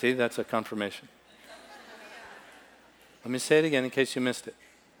 Yeah, see, that's a confirmation. Let me say it again in case you missed it.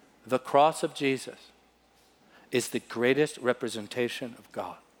 The cross of Jesus is the greatest representation of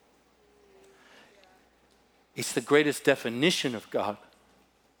God. It's the greatest definition of God.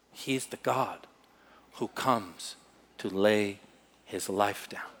 He's the God who comes to lay his life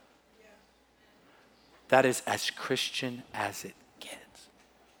down. That is as Christian as it gets.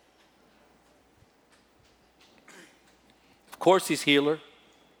 Of course he's healer.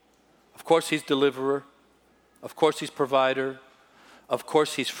 Of course he's deliverer. Of course he's provider. Of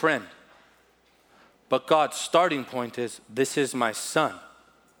course he's friend. But God's starting point is, this is my son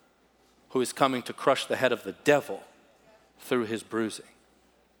who is coming to crush the head of the devil through his bruising.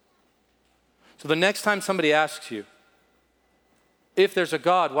 So the next time somebody asks you, if there's a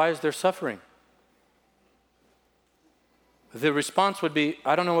God, why is there suffering? The response would be,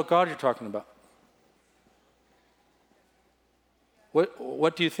 I don't know what God you're talking about.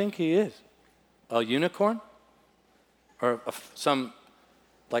 What do you think he is? A unicorn? Or some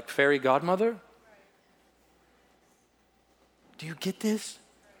like fairy godmother? Do you get this?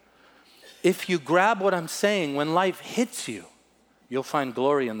 If you grab what I'm saying, when life hits you, you'll find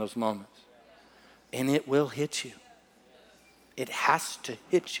glory in those moments. And it will hit you. It has to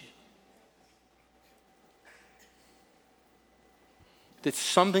hit you. There's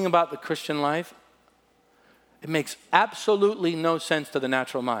something about the Christian life. It makes absolutely no sense to the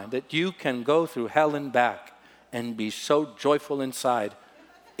natural mind that you can go through hell and back and be so joyful inside.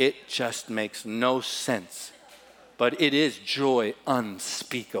 It just makes no sense. But it is joy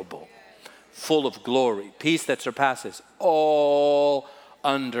unspeakable, full of glory, peace that surpasses all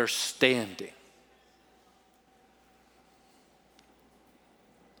understanding.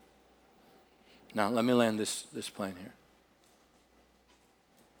 Now, let me land this plane here.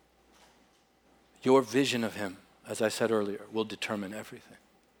 Your vision of him, as I said earlier, will determine everything.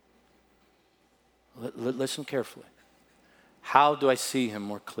 Listen carefully. How do I see him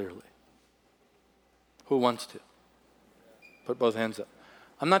more clearly? Who wants to? Put both hands up.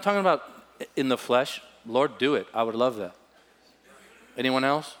 I'm not talking about in the flesh. Lord, do it. I would love that. Anyone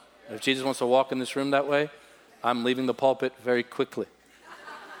else? If Jesus wants to walk in this room that way, I'm leaving the pulpit very quickly.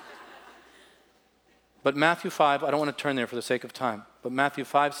 But Matthew 5, I don't want to turn there for the sake of time, but Matthew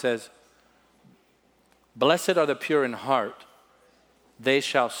 5 says, blessed are the pure in heart, they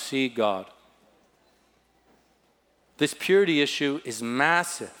shall see God. This purity issue is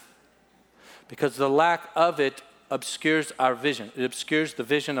massive because the lack of it obscures our vision. It obscures the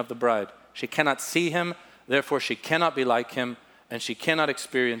vision of the bride. She cannot see him, therefore she cannot be like him, and she cannot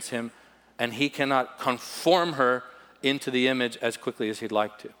experience him, and he cannot conform her into the image as quickly as he'd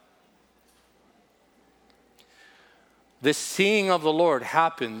like to. This seeing of the Lord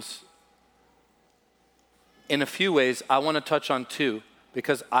happens in a few ways. I want to touch on two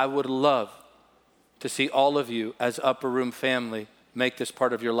because I would love to see all of you as Upper Room family make this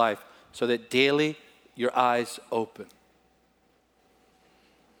part of your life so that daily your eyes open.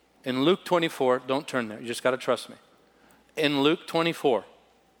 In Luke 24, don't turn there, you just got to trust me. In Luke 24,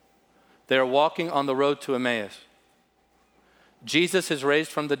 they're walking on the road to Emmaus. Jesus is raised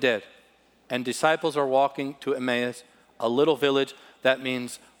from the dead, and disciples are walking to Emmaus, a little village that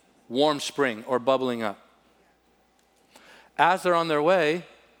means warm spring or bubbling up. As they're on their way,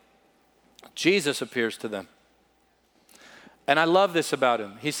 Jesus appears to them. And I love this about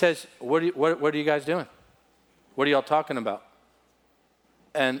him. He says, what are you guys doing? What are y'all talking about?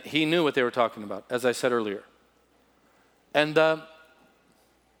 And he knew what they were talking about, as I said earlier. And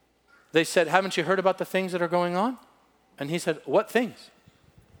they said, haven't you heard about the things that are going on? And he said, what things?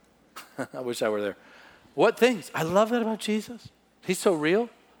 I wish I were there. What things? I love that about Jesus. He's so real.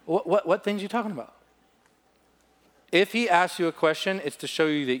 What things are you talking about? If he asks you a question, it's to show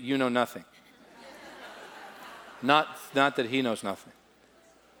you that you know nothing. Not that he knows nothing.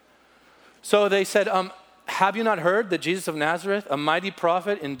 So they said, have you not heard that Jesus of Nazareth, a mighty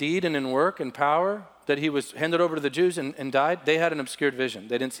prophet indeed and in work and power, that he was handed over to the Jews and died? They had an obscured vision.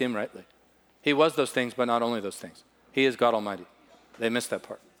 They didn't see him rightly. He was those things, but not only those things. He is God Almighty. They missed that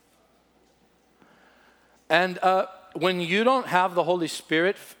part. And when you don't have the Holy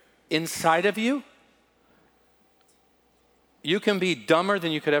Spirit inside of you, you can be dumber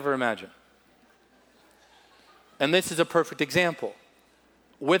than you could ever imagine. And this is a perfect example.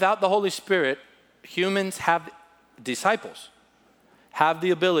 Without the Holy Spirit, humans disciples have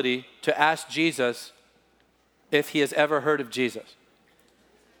the ability to ask Jesus if he has ever heard of Jesus.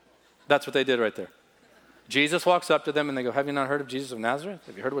 That's what they did right there. Jesus walks up to them and they go, have you not heard of Jesus of Nazareth?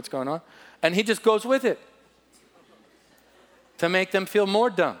 Have you heard what's going on? And he just goes with it to make them feel more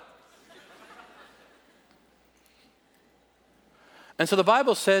dumb. And so the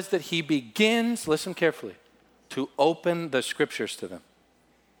Bible says that he begins, listen carefully, to open the scriptures to them.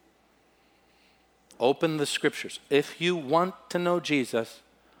 Open the scriptures. If you want to know Jesus,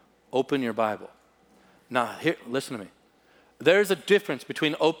 open your Bible. Now, here, listen to me. There's a difference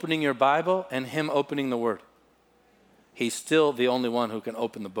between opening your Bible and him opening the Word. He's still the only one who can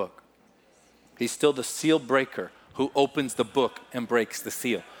open the book. He's still the seal breaker who opens the book and breaks the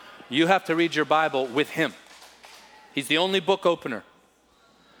seal. You have to read your Bible with him. He's the only book opener.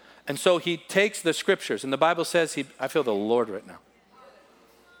 And so he takes the scriptures, and the Bible says, I feel the Lord right now.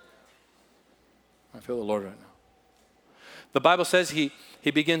 I feel the Lord right now. The Bible says he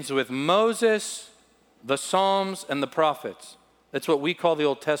begins with Moses, the Psalms, and the prophets. That's what we call the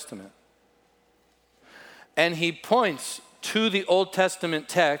Old Testament. And he points to the Old Testament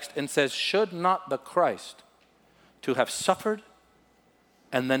text and says, should not the Christ to have suffered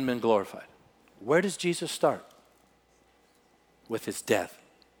and then been glorified? Where does Jesus start? With his death.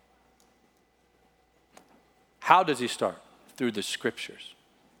 How does he start? Through the scriptures.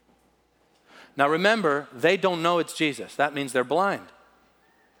 Now remember, they don't know it's Jesus. That means they're blind.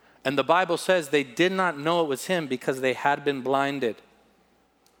 And the Bible says they did not know it was him because they had been blinded.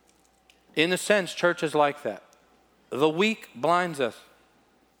 In a sense, church is like that. The weak blinds us.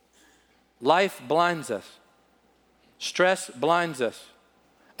 Life blinds us. Stress blinds us.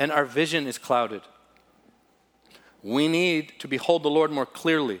 And our vision is clouded. We need to behold the Lord more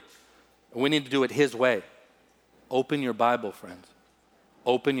clearly. We need to do it his way. Open your Bible, friends.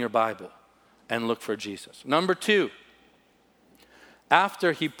 Open your Bible and look for Jesus. Number 2,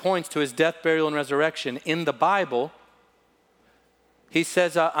 after he points to his death, burial, and resurrection in the Bible, he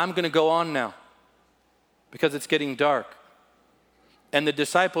says, I'm going to go on now because it's getting dark. And the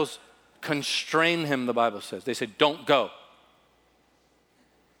disciples constrain him, the Bible says. They say, don't go.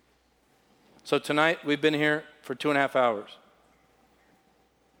 So tonight, we've been here for 2.5 hours.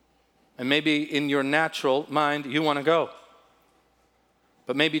 And maybe in your natural mind, you want to go.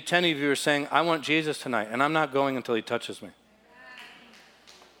 But maybe 10 of you are saying, I want Jesus tonight, and I'm not going until he touches me.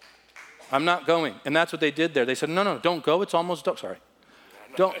 I'm not going. And that's what they did there. They said, no, don't go. It's almost dark. Sorry.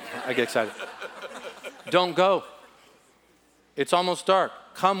 Don't. I get excited. Don't go. It's almost dark.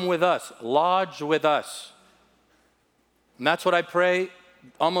 Come with us. Lodge with us. And that's what I pray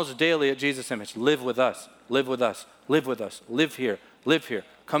almost daily at Jesus Image. Live with us. Live with us. Live with us. Live here. Live here.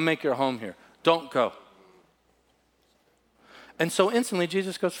 Come make your home here. Don't go. And so instantly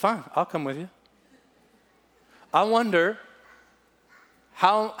Jesus goes, fine, I'll come with you. I wonder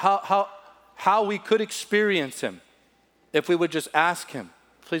how we could experience him if we would just ask him,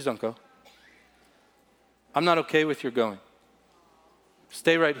 please don't go. I'm not okay with your going.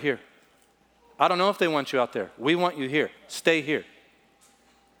 Stay right here. I don't know if they want you out there. We want you here. Stay here.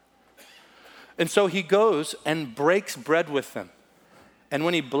 And so he goes and breaks bread with them. And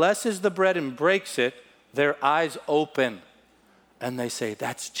when he blesses the bread and breaks it, their eyes open. And they say,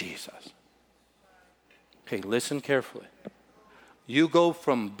 that's Jesus. Okay, listen carefully. You go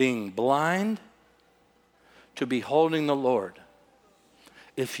from being blind to beholding the Lord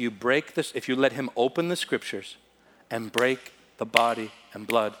if you break this, if you let him open the scriptures and break the body and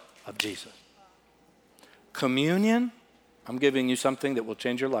blood of Jesus. Communion, I'm giving you something that will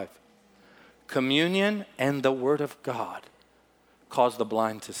change your life. Communion and the Word of God cause the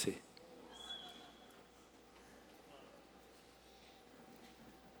blind to see.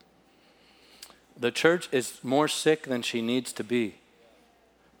 The church is more sick than she needs to be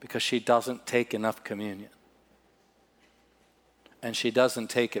because she doesn't take enough communion. And she doesn't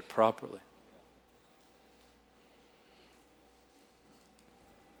take it properly.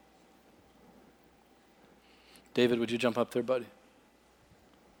 David, would you jump up there, buddy?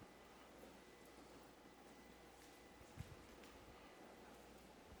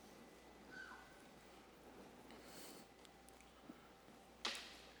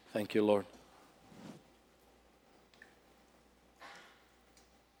 Thank you, Lord.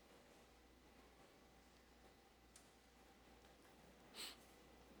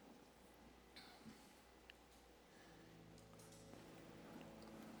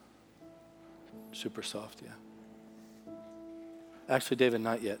 Super soft, yeah. Actually, David,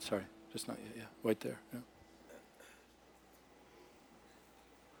 not yet. Sorry, just not yet. Yeah, right there. Yeah.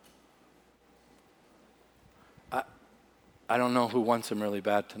 I don't know who wants him really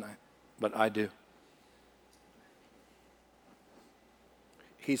bad tonight, but I do.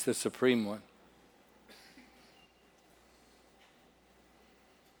 He's the supreme one.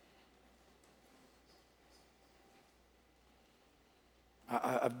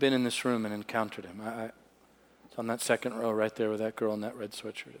 I've been in this room and encountered him. It's on that second row right there where that girl in that red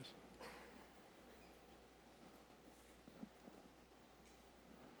sweatshirt is.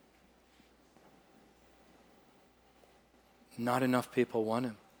 Not enough people want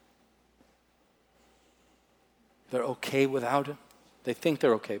him. They're okay without him. They think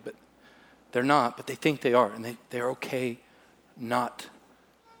they're okay, but they're not, but they think they are. And they're okay not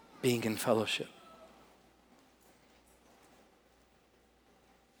being in fellowship.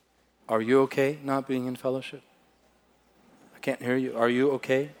 Are you okay not being in fellowship? I can't hear you. Are you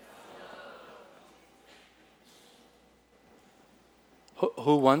okay?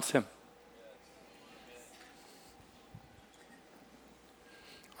 Who wants him?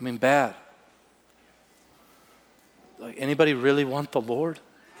 I mean, bad. Like, anybody really want the Lord?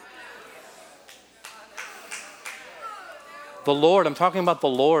 The Lord, I'm talking about the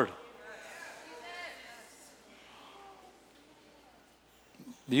Lord.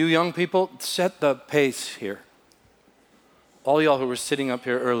 You young people, set the pace here. All y'all who were sitting up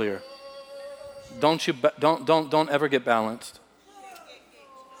here earlier, don't ever get balanced.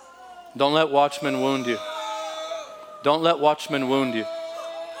 Don't let watchmen wound you. Don't let watchmen wound you.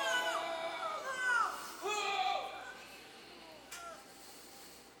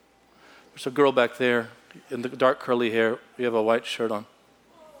 There's a girl back there in the dark curly hair. You have a white shirt on.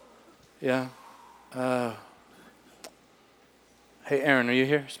 Yeah. Hey, Aaron, are you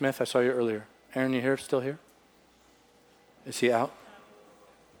here? Smith, I saw you earlier. Aaron, you here? Still here? Is he out?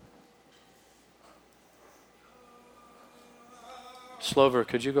 Slover,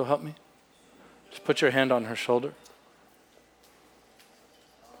 could you go help me? Just put your hand on her shoulder.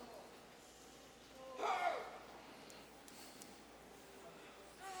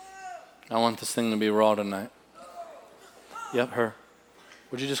 I want this thing to be raw tonight. Yep, her.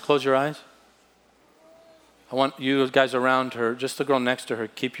 Would you just close your eyes? I want you guys around her, just the girl next to her,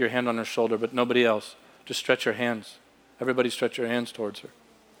 keep your hand on her shoulder, but nobody else. Just stretch your hands. Everybody stretch your hands towards her.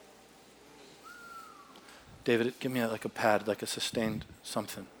 David, give me like a pad, like a sustained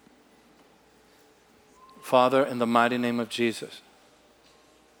something. Father, in the mighty name of Jesus,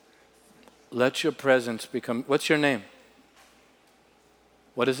 let your presence become, what's your name?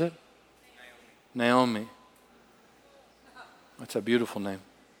 What is it? Naomi. That's a beautiful name.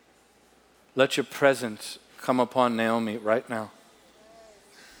 Let your presence come upon Naomi right now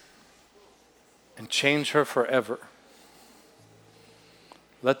and change her forever.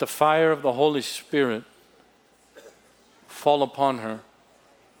 Let the fire of the Holy Spirit fall upon her.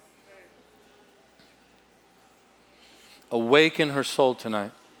 Awaken her soul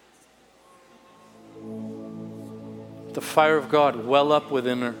tonight. The fire of God well up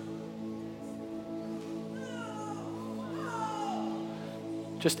within her.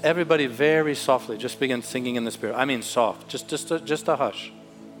 Just everybody very softly, just begin singing in the Spirit. I mean soft, just a hush.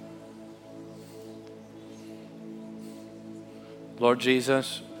 Lord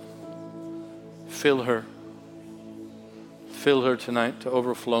Jesus, fill her. Fill her tonight to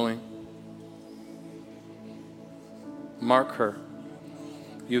overflowing. Mark her.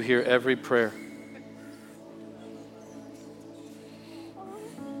 You hear every prayer.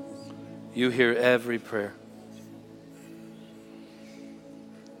 You hear every prayer.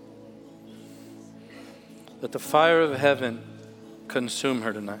 Let the fire of heaven consume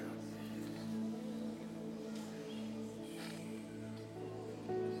her tonight.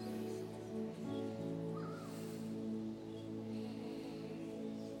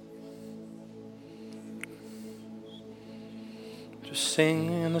 Just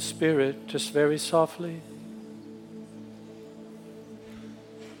sing in the Spirit, just very softly.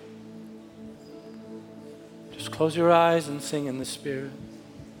 Just close your eyes and sing in the Spirit.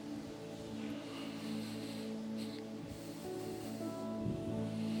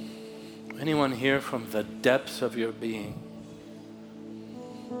 Anyone here from the depths of your being?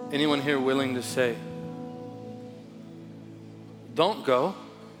 Anyone here willing to say, don't go?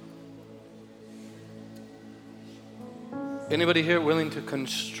 Anybody here willing to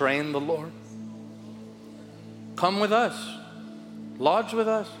constrain the Lord? Come with us. Lodge with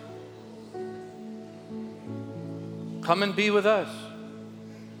us. Come and be with us.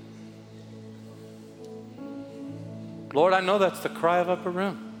 Lord, I know that's the cry of Upper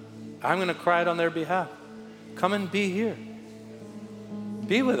Room. I'm going to cry it on their behalf. Come and be here.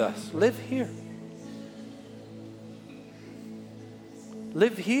 Be with us. Live here.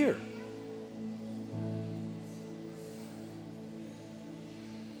 Live here.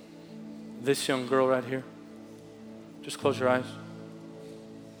 This young girl right here, just close your eyes.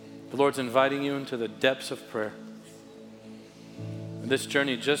 The Lord's inviting you into the depths of prayer. And this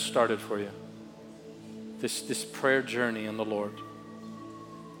journey just started for you. This prayer journey in the Lord.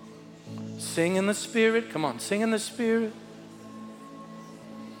 Sing in the Spirit. Come on, sing in the Spirit.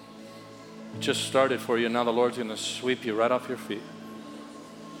 It just started for you. Now the Lord's going to sweep you right off your feet.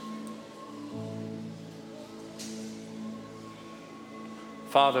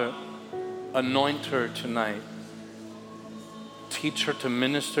 Father, anoint her tonight. Teach her to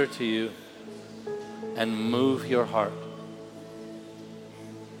minister to you and move your heart.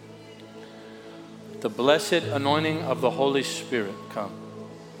 The blessed anointing of the Holy Spirit come.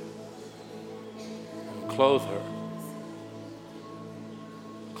 Clothe her.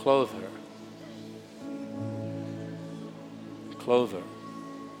 Clothe her. Clothe her.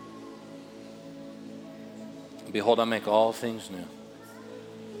 Behold, I make all things new.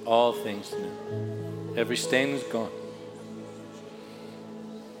 All things new. Every stain is gone.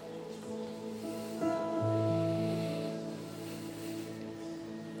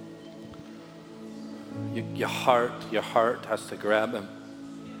 Your heart has to grab him.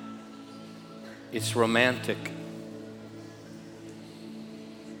 It's romantic.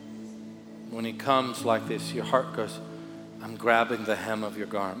 When he comes like this, your heart goes, I'm grabbing the hem of your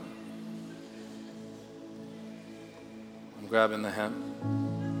garment. I'm grabbing the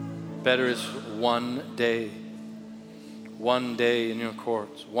hem. Better is one day in your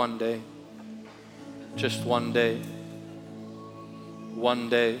courts, one day. just one day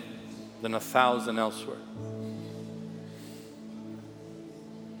than 1,000 elsewhere.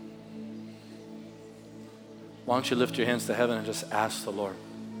 Why don't you lift your hands to heaven and just ask the Lord?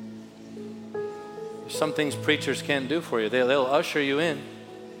 There's some things preachers can't do for you. They'll usher you in.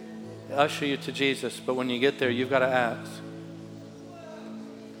 They usher you to Jesus, but when you get there, you've got to ask.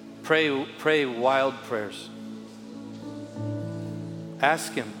 Pray wild prayers.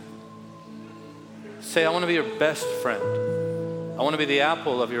 Ask Him. Say, I want to be your best friend. I want to be the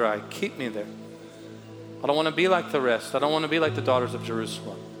apple of your eye. Keep me there. I don't want to be like the rest. I don't want to be like the daughters of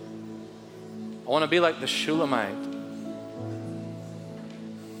Jerusalem. I want to be like the Shulamite.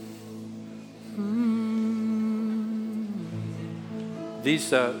 These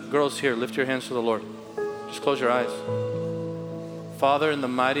girls here, lift your hands to the Lord. Just close your eyes. Father, in the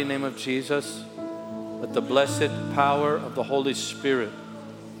mighty name of Jesus, let the blessed power of the Holy Spirit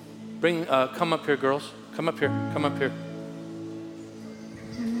come up here, girls. Come up here. Come up here.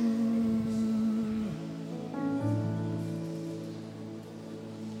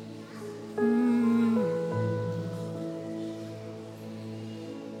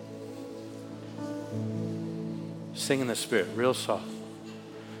 Sing in the Spirit, real soft.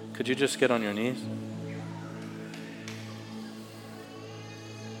 Could you just get on your knees?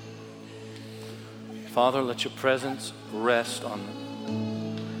 Father, let your presence rest on them.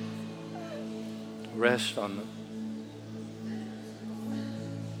 Rest on them.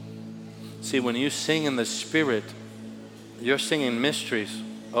 See, when you sing in the Spirit, you're singing mysteries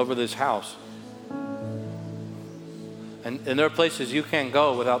over this house. And there are places you can't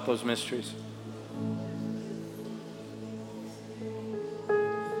go without those mysteries.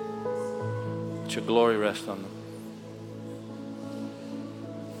 Let your glory rest on them.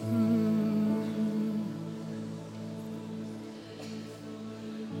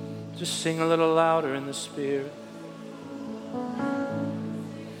 Just sing a little louder in the Spirit.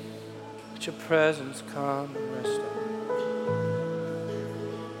 Let your presence come and rest on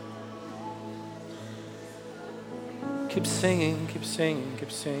them. Keep singing, keep singing,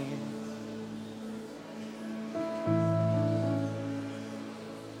 keep singing.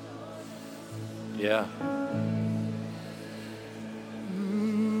 Yeah.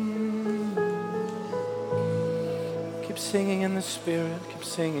 Keep singing in the Spirit. Keep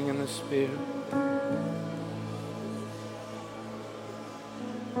singing in the Spirit.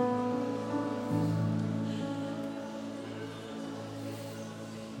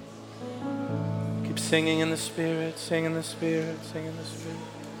 Keep singing in the Spirit. Sing in the Spirit. Sing in the Spirit.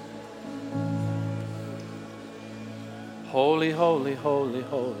 Holy, holy, holy, holy,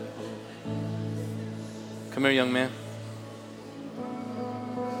 holy. Come here, young man.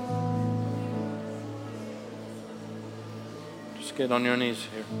 Just get on your knees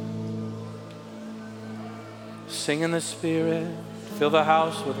here. Sing in the Spirit. Fill the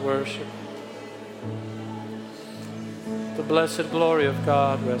house with worship. The blessed glory of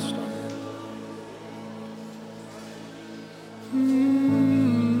God rest on you.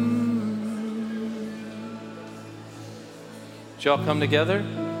 Did y'all come together?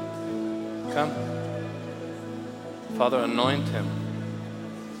 Come. Father, anoint him.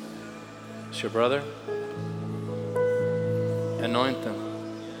 It's your brother. Anoint them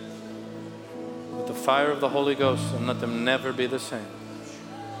with the fire of the Holy Ghost and let them never be the same.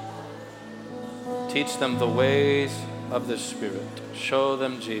 Teach them the ways of the Spirit. Show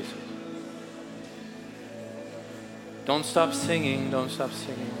them Jesus. Don't stop singing. Don't stop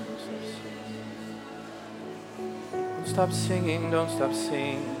singing. Don't stop singing. Don't stop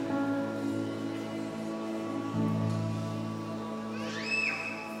singing.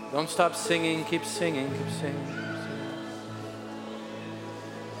 Don't stop singing, keep singing, keep singing, keep singing.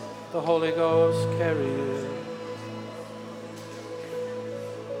 The Holy Ghost carry you.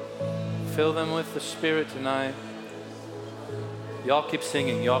 Fill them with the Spirit tonight. Y'all keep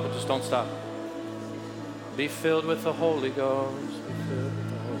singing, y'all just don't stop. Be filled with the Holy Ghost. Be filled with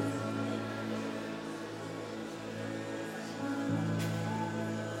the Holy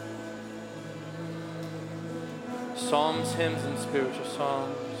Ghost. Psalms, hymns, and spiritual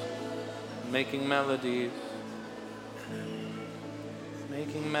songs. Making melodies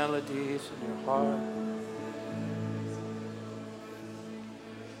in your heart.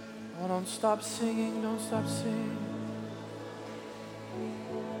 Oh, don't stop singing, don't stop singing.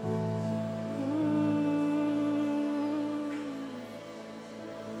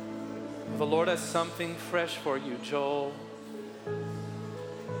 The Lord has something fresh for you, Joel.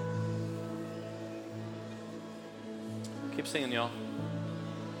 Keep singing, y'all.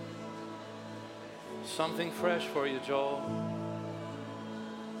 Something fresh for you, Joel.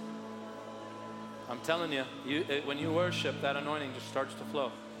 I'm telling you, when you worship, that anointing just starts to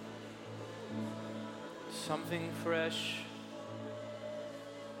flow. Something fresh,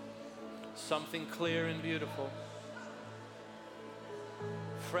 something clear and beautiful.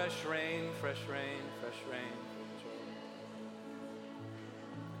 Fresh rain, fresh rain, fresh rain.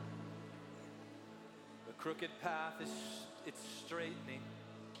 The crooked path it's straightening.